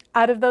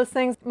those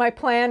things. My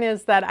plan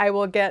is that I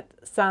will get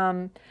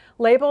some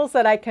labels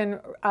that I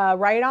can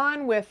write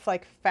on with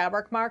like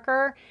fabric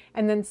marker,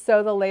 and then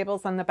sew the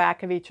labels on the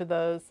back of each of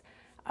those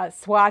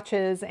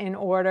swatches in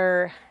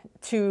order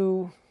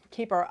to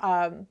keep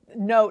a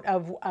note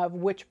of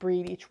which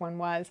breed each one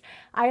was.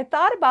 I had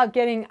thought about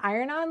getting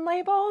iron-on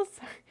labels,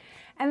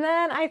 and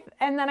then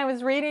I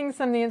was reading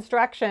some of the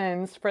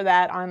instructions for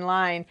that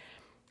online,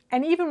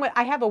 and even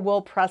I have a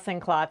wool pressing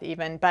cloth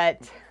even,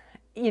 but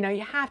you know,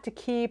 you have to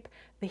keep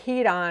the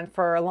heat on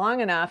for long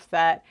enough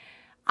that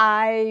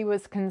I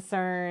was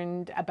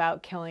concerned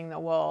about killing the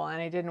wool, and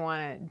I didn't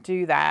want to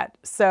do that.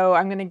 So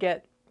I'm going to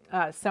get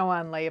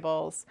sew-on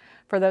labels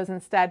for those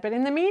instead. But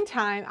in the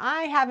meantime,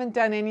 I haven't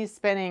done any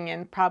spinning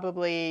in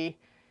probably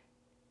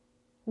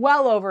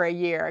well over a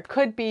year. It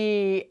could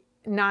be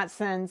not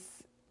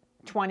since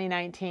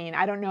 2019.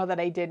 I don't know that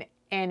I did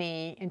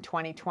any in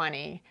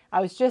 2020.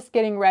 I was just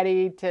getting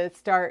ready to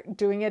start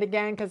doing it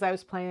again because I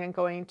was planning on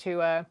going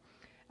to a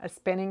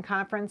spinning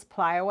conference,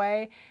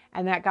 Plyaway,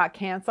 and that got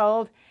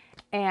canceled.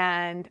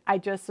 And I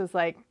just was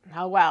like,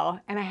 oh well.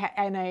 And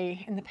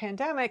I in the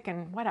pandemic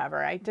and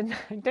whatever, I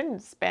didn't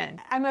spin.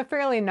 I'm a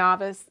fairly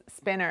novice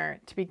spinner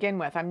to begin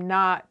with. I'm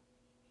not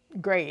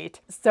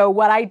great. So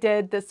what I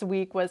did this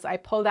week was I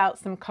pulled out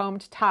some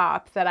combed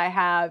top that I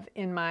have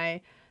in my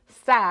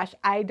stash.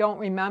 I don't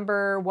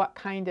remember what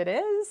kind it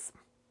is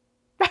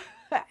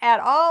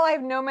at all. I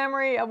have no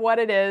memory of what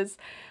it is.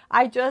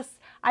 I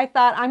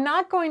thought I'm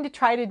not going to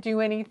try to do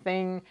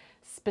anything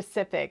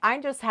specific. I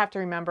just have to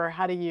remember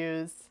how to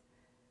use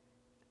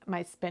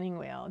my spinning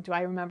wheel. Do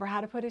I remember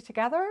how to put it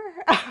together?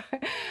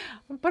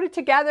 Put it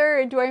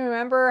together. Do I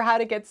remember how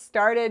to get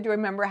started? Do I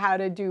remember how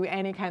to do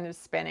any kind of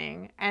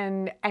spinning?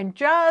 And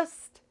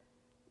just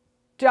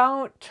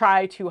don't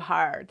try too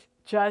hard.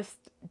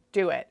 Just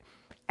do it.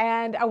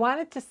 And I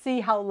wanted to see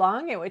how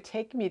long it would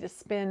take me to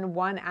spin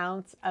 1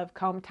 ounce of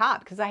combed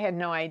top because I had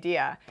no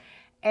idea.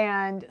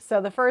 And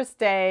so the first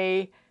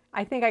day,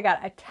 I think I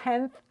got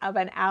 1/10 of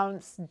an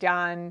ounce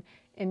done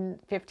in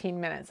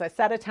 15 minutes. I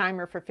set a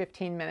timer for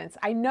 15 minutes.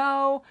 I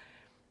know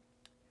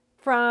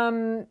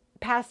from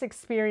past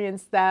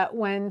experience that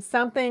when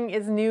something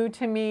is new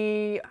to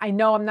me, I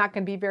know I'm not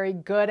going to be very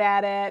good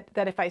at it,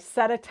 that if I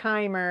set a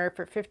timer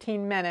for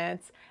 15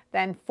 minutes,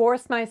 then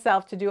force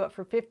myself to do it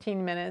for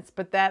 15 minutes,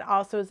 but that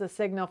also is a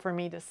signal for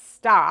me to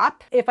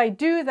stop. If I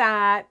do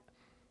that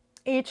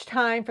each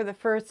time for the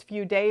first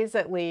few days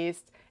at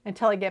least,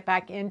 until I get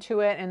back into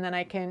it, and then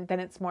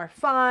it's more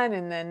fun,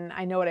 and then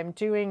I know what I'm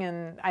doing,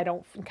 and I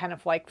don't kind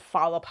of like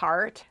fall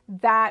apart.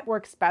 That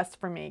works best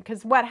for me,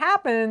 because what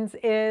happens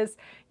is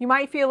you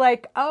might feel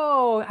like,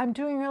 oh, I'm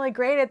doing really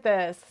great at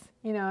this.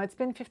 You know, it's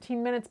been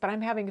 15 minutes, but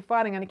I'm having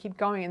fun. I'm going to keep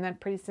going, and then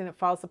pretty soon it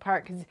falls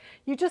apart because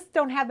you just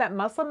don't have that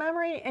muscle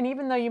memory, and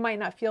even though you might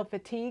not feel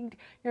fatigued,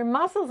 your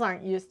muscles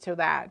aren't used to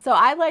that. So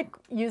I like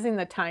using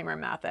the timer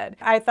method.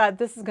 I thought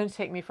this is going to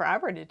take me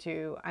forever to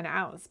do 1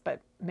 ounce,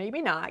 but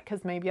maybe not,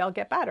 because maybe I'll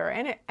get better.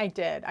 And I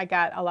did. I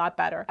got a lot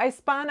better. I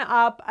spun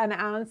up 1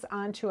 ounce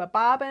onto a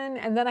bobbin,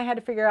 and then I had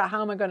to figure out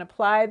how am I going to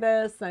ply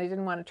this, and I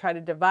didn't want to try to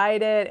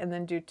divide it and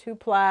then do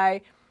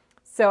 2-ply.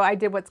 So I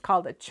did what's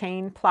called a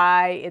chain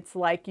ply. It's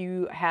like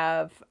you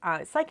have,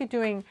 it's like you're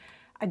doing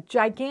a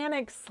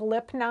gigantic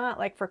slip knot,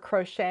 like for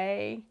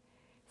crochet.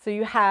 So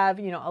you have,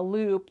 you know, a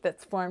loop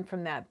that's formed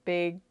from that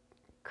big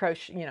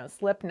crochet, you know,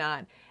 slip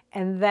knot,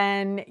 and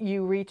then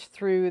you reach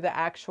through the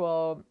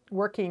actual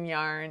working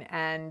yarn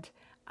and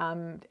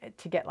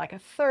to get like a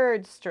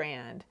 3rd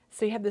strand.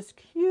 So you have this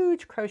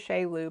huge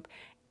crochet loop,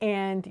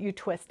 and you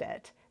twist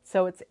it.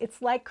 So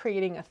it's like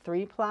creating a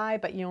 3-ply,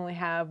 but you only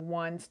have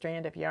 1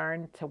 strand of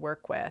yarn to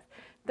work with.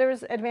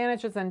 There's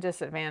advantages and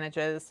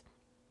disadvantages.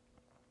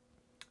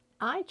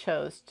 I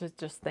chose to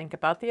just think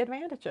about the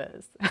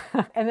advantages.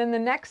 And then the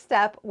next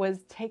step was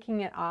taking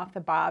it off the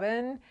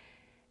bobbin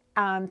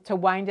to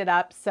wind it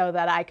up so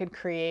that I could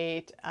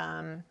create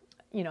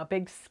you know, a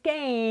big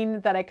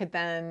skein that I could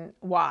then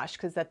wash,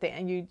 because at the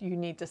end you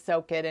need to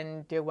soak it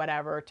and do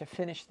whatever to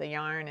finish the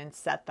yarn and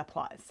set the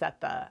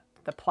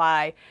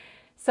ply.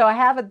 So I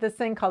have this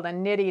thing called a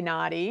nitty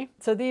knotty.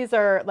 So these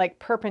are like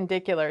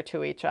perpendicular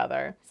to each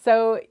other.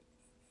 So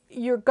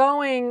you're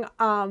going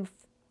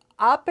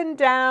up and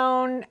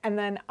down and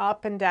then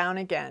up and down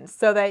again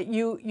so that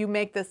you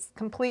make this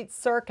complete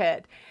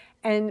circuit.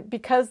 And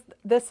because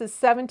this is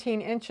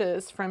 17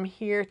 inches from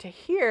here to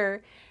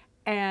here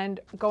and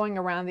going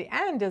around the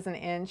end is an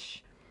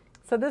inch,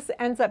 so this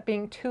ends up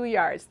being 2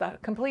 yards. The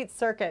complete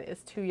circuit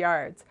is 2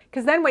 yards.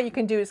 Because then what you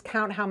can do is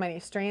count how many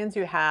strands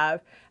you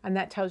have, and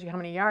that tells you how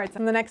many yards.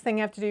 And the next thing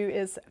you have to do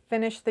is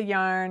finish the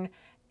yarn,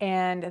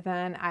 and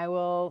then I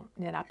will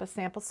knit up a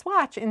sample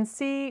swatch and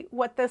see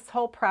what this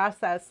whole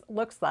process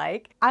looks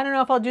like. I don't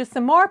know if I'll do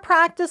some more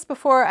practice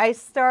before I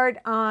start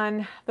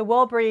on the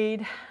wool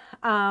breed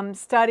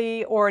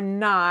study or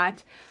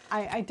not.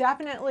 I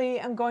definitely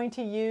am going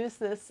to use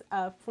this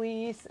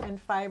fleece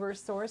and fiber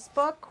source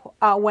book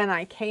when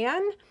I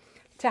can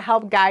to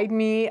help guide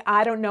me.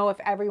 I don't know if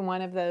every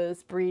one of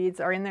those breeds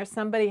are in there.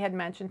 Somebody had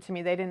mentioned to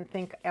me they didn't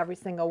think every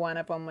single one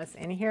of them was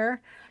in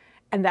here.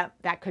 And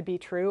that could be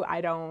true. I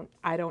don't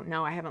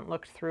know. I haven't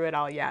looked through it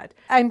all yet.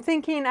 I'm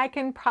thinking I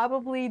can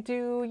probably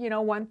do, you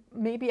know,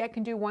 maybe I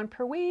can do one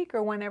per week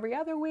or one every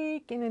other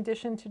week in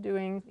addition to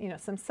doing, you know,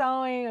 some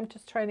sewing. I'm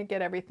just trying to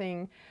get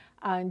everything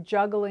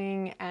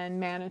juggling and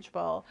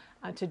manageable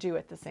to do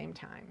at the same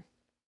time.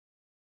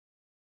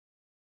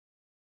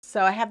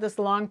 So I have this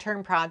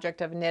long-term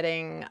project of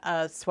knitting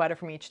a sweater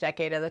from each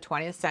decade of the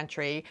 20th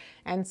century.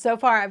 And so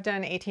far I've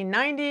done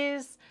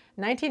 1890s,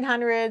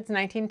 1900s,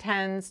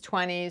 1910s,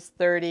 20s,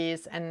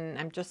 30s, and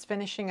I'm just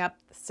finishing up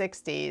the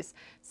 60s.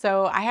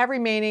 So I have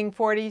remaining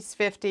 40s,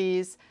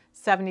 50s,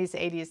 70s,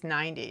 80s,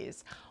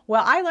 90s.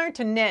 Well, I learned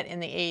to knit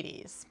in the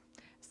 80s.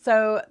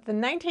 So the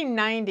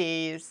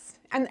 1990s,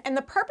 and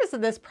the purpose of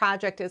this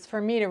project is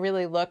for me to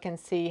really look and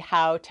see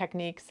how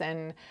techniques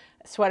and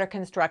sweater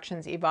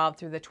constructions evolved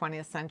through the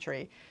 20th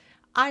century.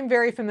 I'm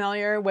very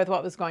familiar with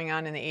what was going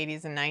on in the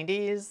 80s and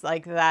 90s.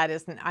 Like that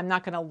isn't, I'm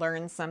not going to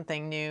learn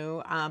something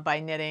new by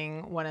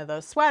knitting one of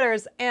those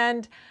sweaters.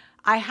 And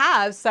I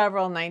have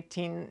several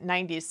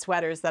 1990s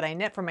sweaters that I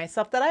knit for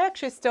myself that I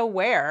actually still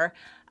wear.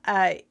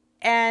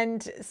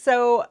 And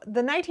so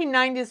the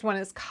 1990s one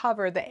is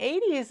covered. The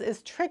 80s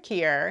is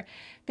trickier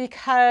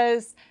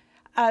because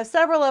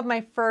several of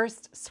my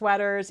first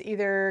sweaters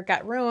either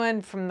got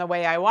ruined from the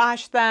way I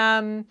washed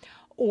them,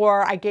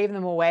 or I gave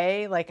them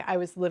away. Like I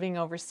was living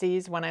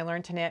overseas when I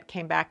learned to knit,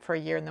 came back for a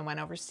year and then went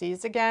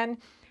overseas again.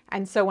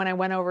 And so when I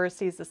went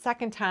overseas the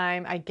second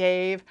time, I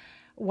gave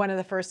one of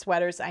the first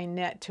sweaters I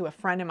knit to a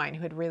friend of mine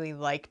who had really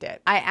liked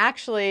it. I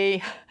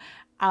actually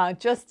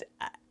just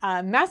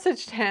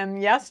messaged him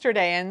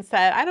yesterday and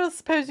said, I don't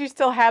suppose you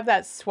still have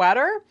that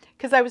sweater?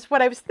 Because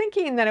what I was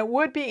thinking that it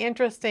would be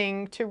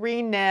interesting to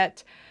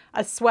re-knit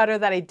a sweater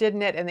that I did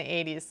knit in the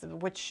 80s,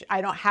 which I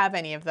don't have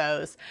any of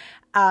those.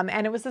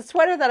 And it was a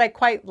sweater that I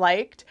quite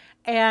liked.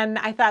 And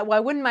I thought, well, I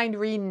wouldn't mind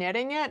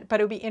re-knitting it,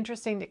 but it would be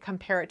interesting to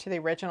compare it to the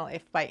original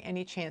if by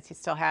any chance he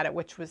still had it,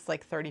 which was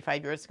like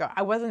 35 years ago.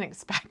 I wasn't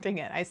expecting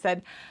it. I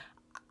said,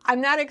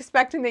 I'm not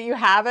expecting that you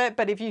have it,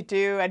 but if you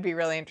do, I'd be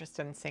really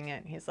interested in seeing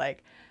it. And he's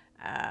like,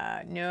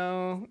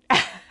 no,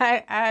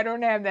 I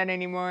don't have that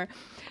anymore.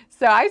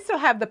 So I still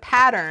have the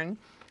pattern.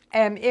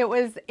 And it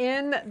was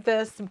in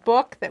this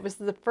book that was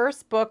the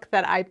first book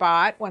that I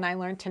bought when I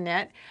learned to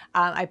knit.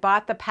 I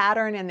bought the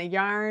pattern and the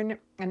yarn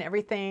and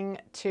everything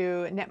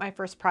to knit my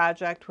first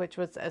project, which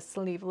was a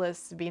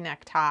sleeveless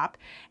V-neck top.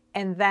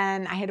 And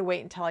then I had to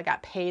wait until I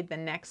got paid the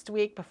next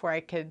week before I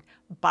could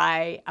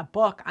buy a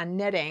book on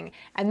knitting.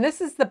 And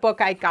this is the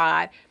book I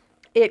got.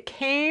 It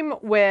came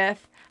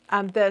with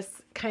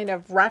this kind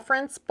of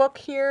reference book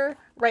here.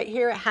 Right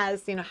here it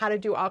has, you know, how to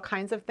do all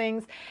kinds of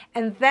things.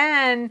 And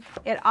then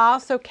it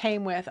also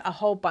came with a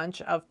whole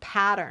bunch of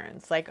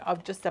patterns, like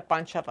of just a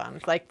bunch of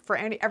them, like for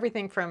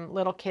everything from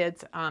little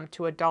kids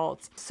to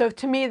adults. So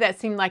to me, that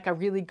seemed like a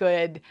really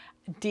good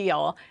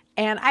deal.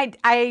 And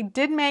I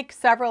did make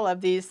several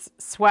of these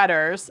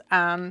sweaters,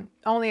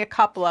 only a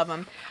couple of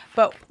them.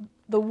 But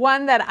the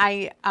one that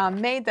I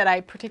made that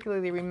I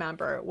particularly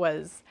remember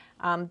was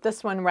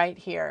this one right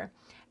here.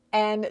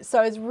 And so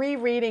I was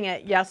rereading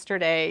it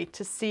yesterday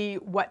to see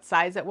what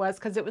size it was,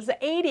 because it was the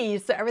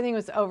 80s, so everything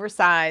was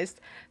oversized.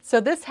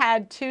 So this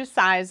had two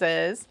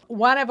sizes.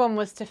 One of them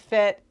was to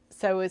fit,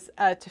 so it was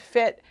to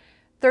fit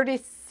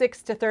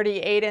 36 to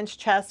 38 inch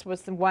chest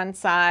was the one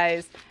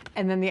size,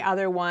 and then the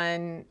other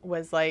one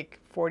was like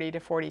 40 to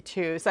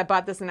 42. So I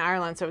bought this in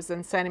Ireland, so it was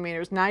in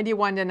centimeters,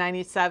 91 to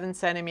 97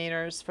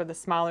 centimeters for the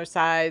smaller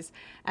size,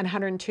 and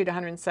 102 to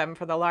 107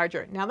 for the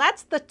larger. Now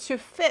that's the to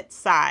fit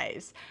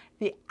size.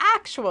 The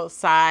actual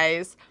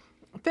size,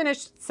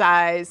 finished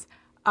size,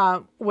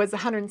 was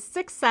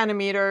 106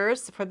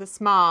 centimeters for the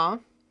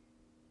small.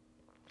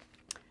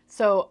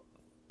 So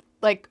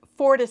like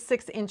 4 to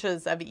 6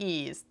 inches of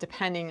ease,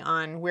 depending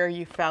on where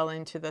you fell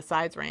into the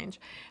size range.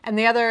 And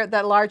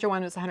that larger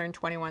one was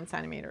 121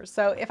 centimeters.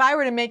 So if I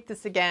were to make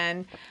this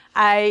again,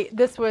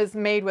 this was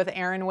made with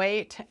Aran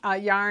weight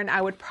yarn.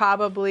 I would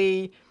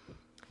probably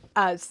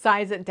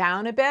size it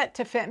down a bit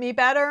to fit me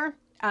better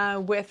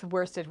with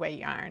worsted weight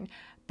yarn.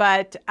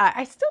 but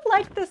I still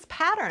like this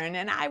pattern,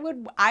 and I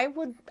would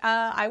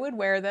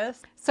wear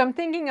this. So I'm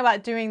thinking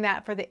about doing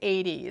that for the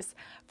 80s.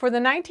 For the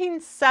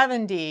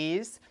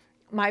 1970s,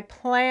 my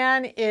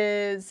plan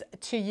is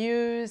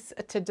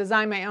to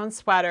design my own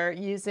sweater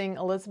using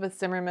Elizabeth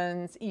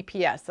Zimmerman's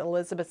EPS,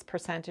 Elizabeth's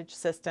Percentage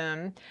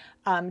System,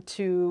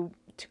 to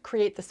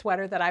create the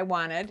sweater that I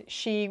wanted.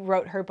 She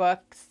wrote her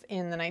books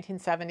in the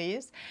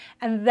 1970s.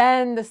 And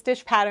then the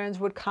stitch patterns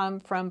would come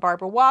from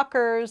Barbara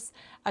Walker's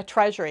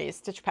Treasury,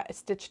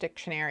 Stitch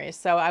Dictionary.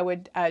 So I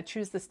would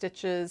choose the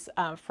stitches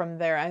from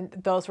there, and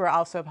those were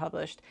also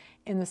published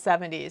in the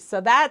 70s.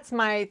 So that's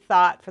my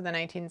thought for the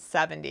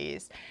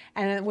 1970s,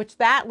 and which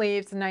that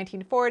leaves the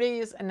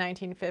 1940s and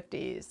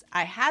 1950s.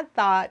 I had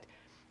thought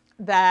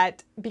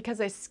that because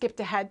I skipped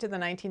ahead to the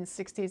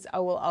 1960s,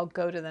 I'll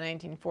go to the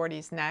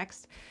 1940s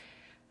next.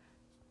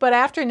 But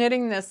after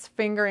knitting this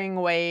fingering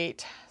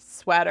weight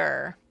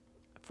sweater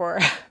for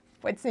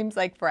what seems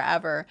like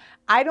forever,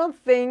 I don't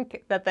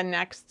think that the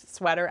next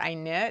sweater I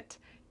knit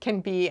can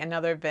be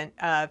another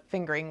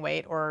fingering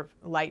weight or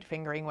light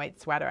fingering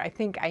weight sweater. I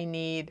think I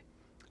need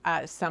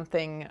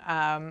something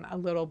a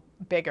little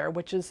bigger,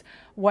 which is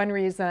one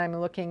reason I'm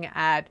looking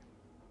at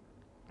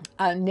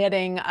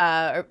knitting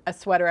a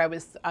sweater I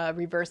was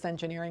reverse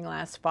engineering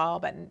last fall,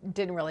 but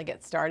didn't really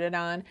get started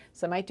on.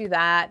 So I might do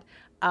that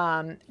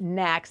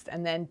next,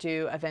 and then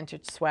do a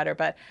vintage sweater.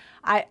 But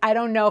I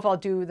don't know if I'll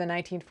do the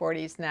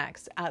 1940s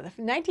next. The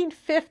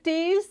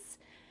 1950s,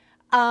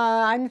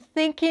 I'm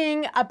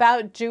thinking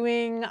about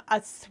doing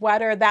a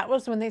sweater. That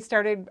was when they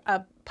started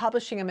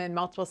publishing them in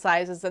multiple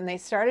sizes, and they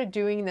started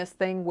doing this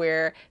thing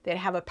where they'd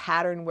have a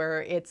pattern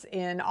where it's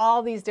in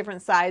all these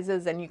different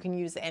sizes and you can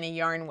use any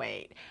yarn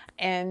weight.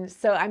 And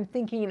so I'm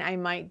thinking I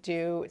might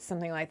do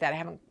something like that. I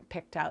haven't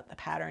picked out the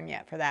pattern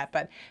yet for that,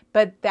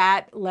 but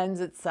that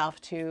lends itself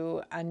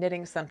to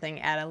knitting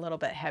something at a little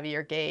bit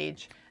heavier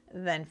gauge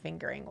than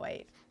fingering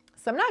weight.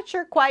 So I'm not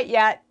sure quite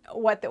yet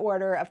what the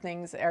order of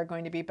things are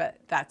going to be, but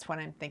that's what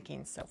I'm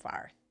thinking so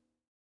far.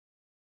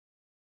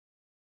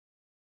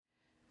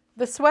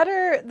 The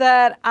sweater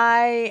that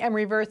I am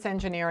reverse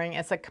engineering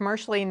is a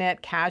commercially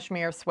knit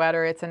cashmere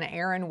sweater. It's an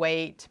Aran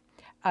weight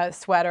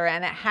sweater,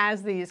 and it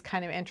has these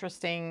kind of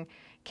interesting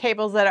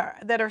cables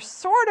that are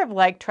sort of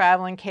like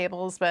traveling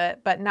cables,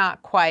 but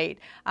not quite.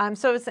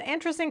 So it's an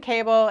interesting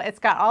cable. It's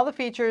got all the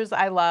features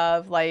I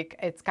love, like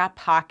it's got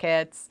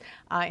pockets,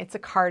 it's a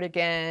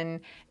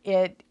cardigan,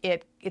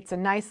 it's a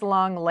nice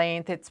long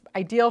length. It's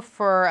ideal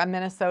for a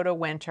Minnesota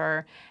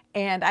winter,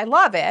 and I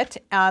love it.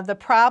 The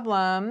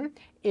problem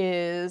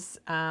is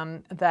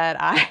that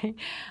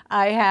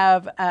I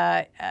have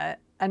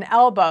an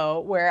elbow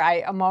where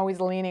I'm always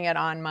leaning it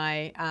on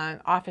my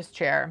office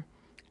chair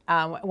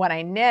when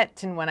I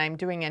knit and when I'm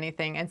doing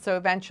anything, and so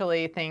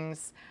eventually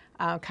things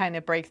kind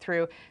of break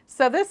through.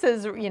 So this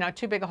is,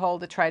 too big a hole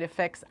to try to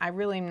fix. I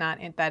really am not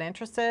that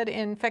interested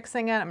in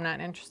fixing it. I'm not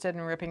interested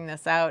in ripping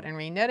this out and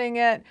reknitting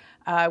it.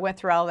 I went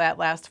through all that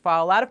last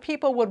fall. A lot of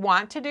people would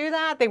want to do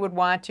that. They would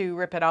want to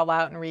rip it all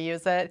out and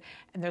reuse it,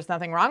 and there's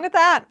nothing wrong with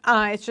that.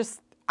 It's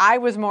just I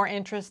was more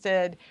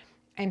interested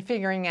in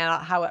figuring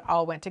out how it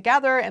all went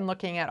together and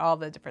looking at all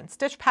the different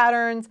stitch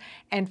patterns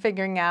and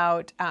figuring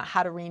out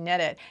how to reknit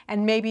it,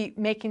 and maybe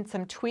making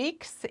some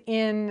tweaks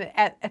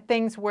at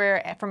things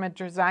where, from a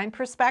design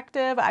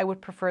perspective, I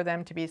would prefer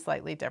them to be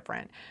slightly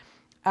different.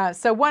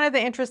 So one of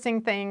the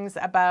interesting things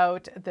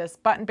about this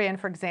button band,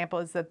 for example,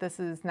 is that this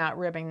is not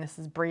ribbing, this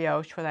is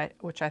brioche,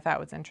 which I thought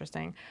was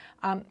interesting.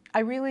 I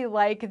really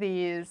like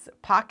these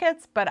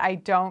pockets, but I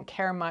don't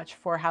care much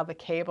for how the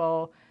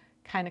cable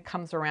kind of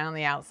comes around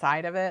the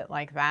outside of it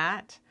like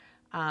that.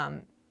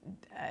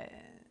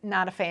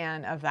 Not a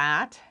fan of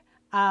that.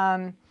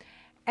 And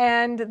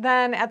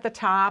then at the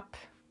top,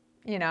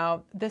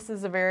 this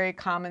is a very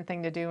common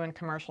thing to do in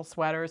commercial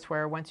sweaters,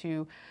 where once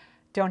you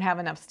don't have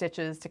enough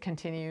stitches to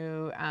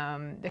continue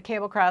the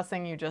cable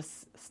crossing, you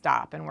just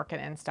stop and work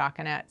it in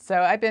stockinette.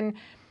 So I've been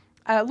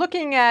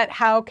looking at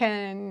how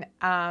can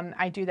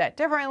I do that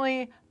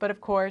differently, but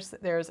of course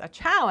there's a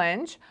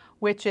challenge,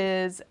 which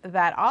is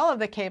that all of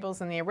the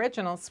cables in the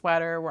original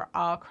sweater were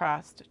all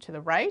crossed to the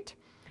right,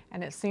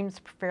 and it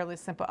seems fairly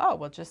simple. Oh,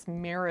 we'll just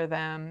mirror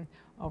them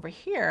over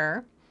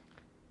here,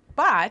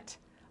 but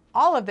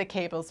all of the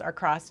cables are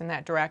crossed in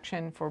that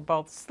direction for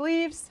both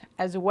sleeves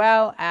as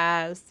well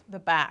as the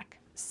back.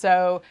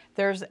 So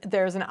there's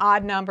an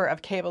odd number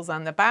of cables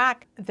on the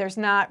back. There's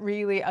not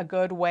really a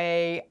good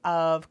way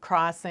of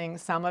crossing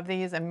some of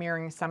these and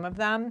mirroring some of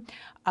them.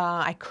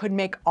 I could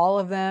make all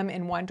of them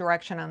in one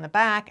direction on the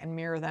back and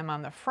mirror them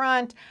on the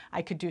front.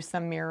 I could do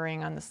some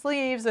mirroring on the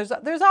sleeves.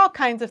 There's all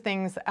kinds of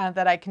things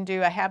that I can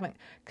do. I haven't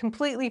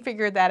completely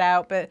figured that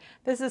out, but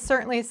this is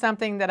certainly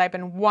something that I've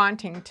been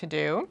wanting to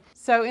do.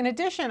 So in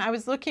addition, I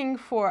was looking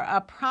for a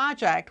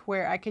project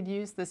where I could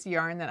use this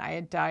yarn that I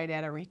had dyed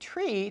at a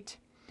retreat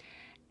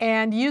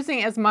and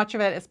using as much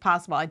of it as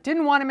possible. I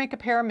didn't want to make a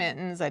pair of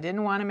mittens. I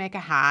didn't want to make a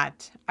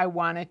hat. I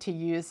wanted to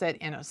use it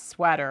in a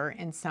sweater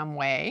in some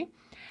way.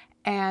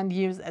 and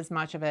use as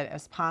much of it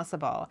as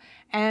possible.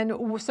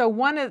 And so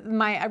one of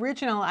my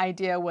original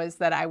idea was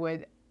that I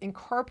would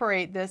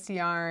incorporate this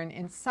yarn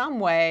in some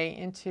way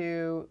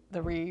into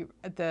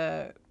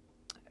the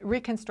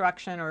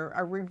reconstruction or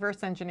a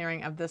reverse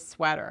engineering of this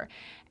sweater.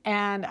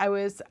 And I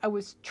was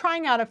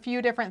trying out a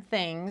few different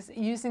things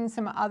using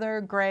some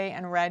other gray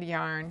and red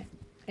yarn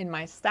in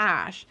my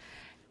stash.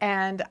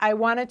 And I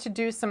wanted to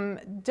do some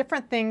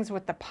different things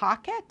with the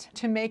pocket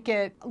to make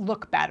it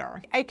look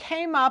better. I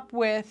came up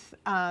with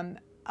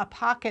a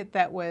pocket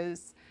that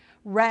was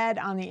red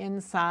on the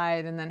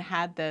inside and then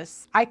had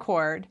this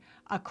I-cord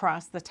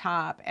across the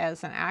top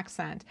as an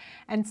accent,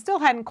 and still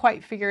hadn't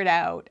quite figured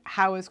out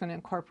how I was going to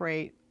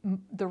incorporate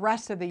the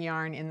rest of the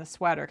yarn in the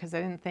sweater, because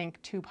I didn't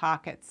think two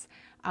pockets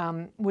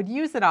would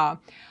use it all.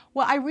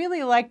 Well, I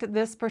really liked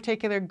this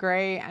particular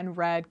gray and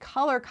red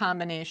color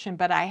combination,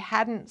 but I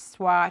hadn't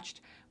swatched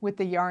with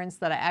the yarns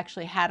that I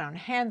actually had on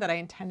hand that I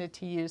intended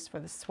to use for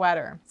the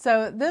sweater.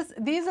 So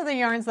these are the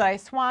yarns that I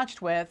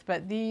swatched with,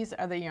 but these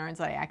are the yarns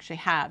that I actually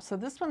have. So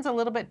this one's a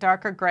little bit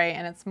darker gray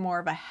and it's more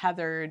of a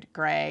heathered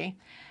gray.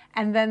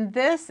 And then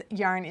this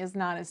yarn is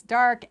not as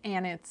dark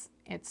and it's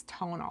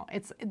tonal.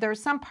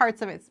 There's some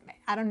parts of it,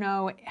 I don't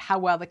know how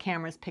well the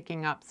camera's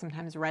picking up.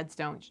 Sometimes reds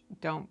don't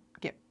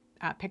get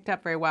picked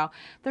up very well.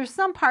 There's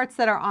some parts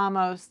that are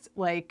almost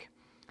like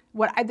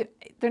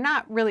they're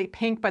not really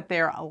pink, but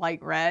they're a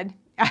light red.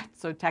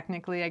 So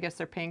technically, I guess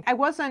they're pink. I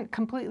wasn't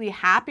completely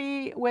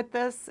happy with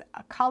this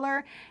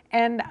color,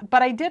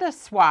 but I did a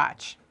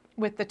swatch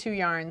with the two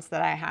yarns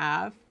that I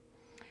have,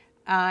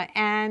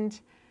 and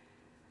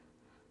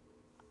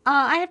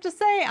I have to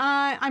say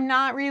I'm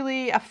not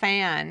really a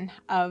fan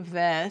of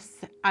this.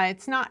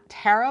 It's not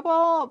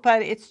terrible,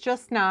 but it's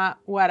just not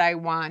what I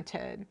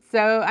wanted.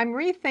 So I'm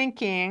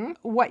rethinking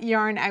what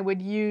yarn I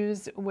would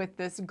use with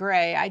this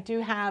gray. I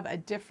do have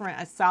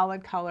a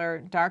solid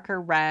color,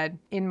 darker red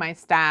in my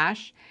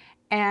stash.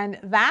 And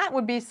that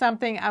would be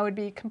something I would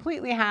be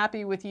completely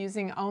happy with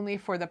using only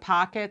for the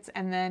pockets,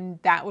 and then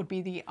that would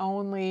be the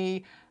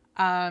only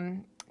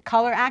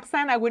color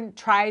accent. I wouldn't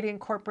try to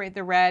incorporate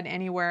the red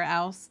anywhere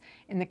else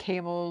in the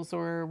cables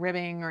or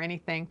ribbing or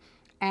anything.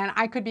 And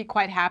I could be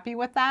quite happy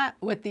with that,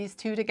 with these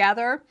two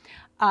together.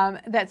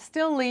 That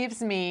still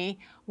leaves me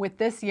with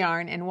this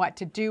yarn and what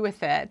to do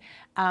with it.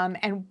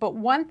 But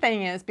one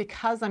thing is,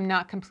 because I'm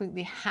not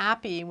completely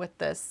happy with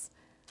this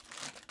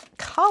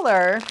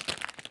color,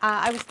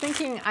 I was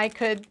thinking I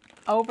could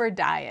over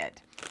dye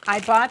it. I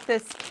bought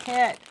this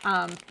kit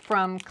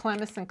from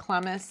Clemis &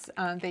 Clemis.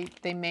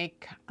 They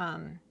make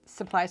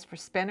supplies for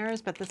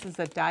spinners, but this is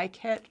a dye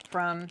kit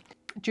from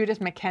Judith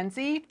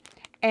McKenzie,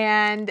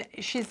 and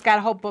she's got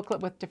a whole booklet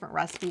with different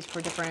recipes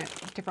for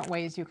different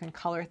ways you can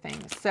color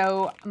things.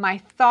 So my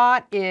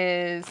thought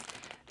is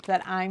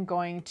that I'm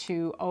going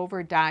to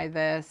over dye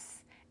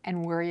this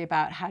and worry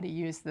about how to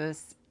use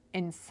this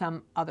in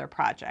some other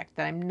project,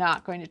 that I'm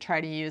not going to try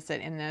to use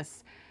it in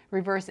this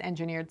reverse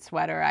engineered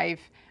sweater.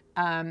 I've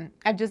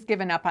just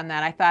given up on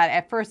that. I thought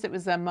at first it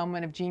was a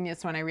moment of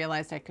genius when I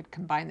realized I could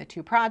combine the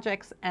two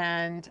projects,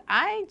 and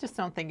I just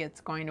don't think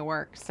it's going to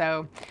work.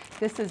 So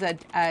this is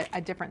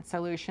a different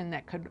solution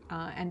that could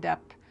end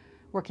up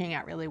working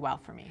out really well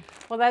for me.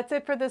 Well, that's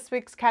it for this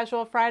week's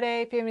Casual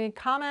Friday. If you have any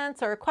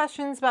comments or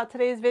questions about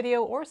today's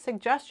video or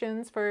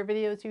suggestions for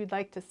videos you'd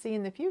like to see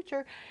in the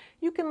future,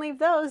 you can leave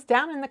those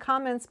down in the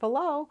comments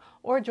below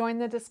or join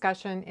the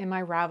discussion in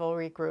my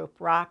Ravelry group,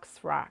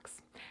 Rox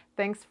Rocks.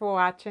 Thanks for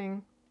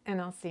watching, and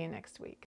I'll see you next week.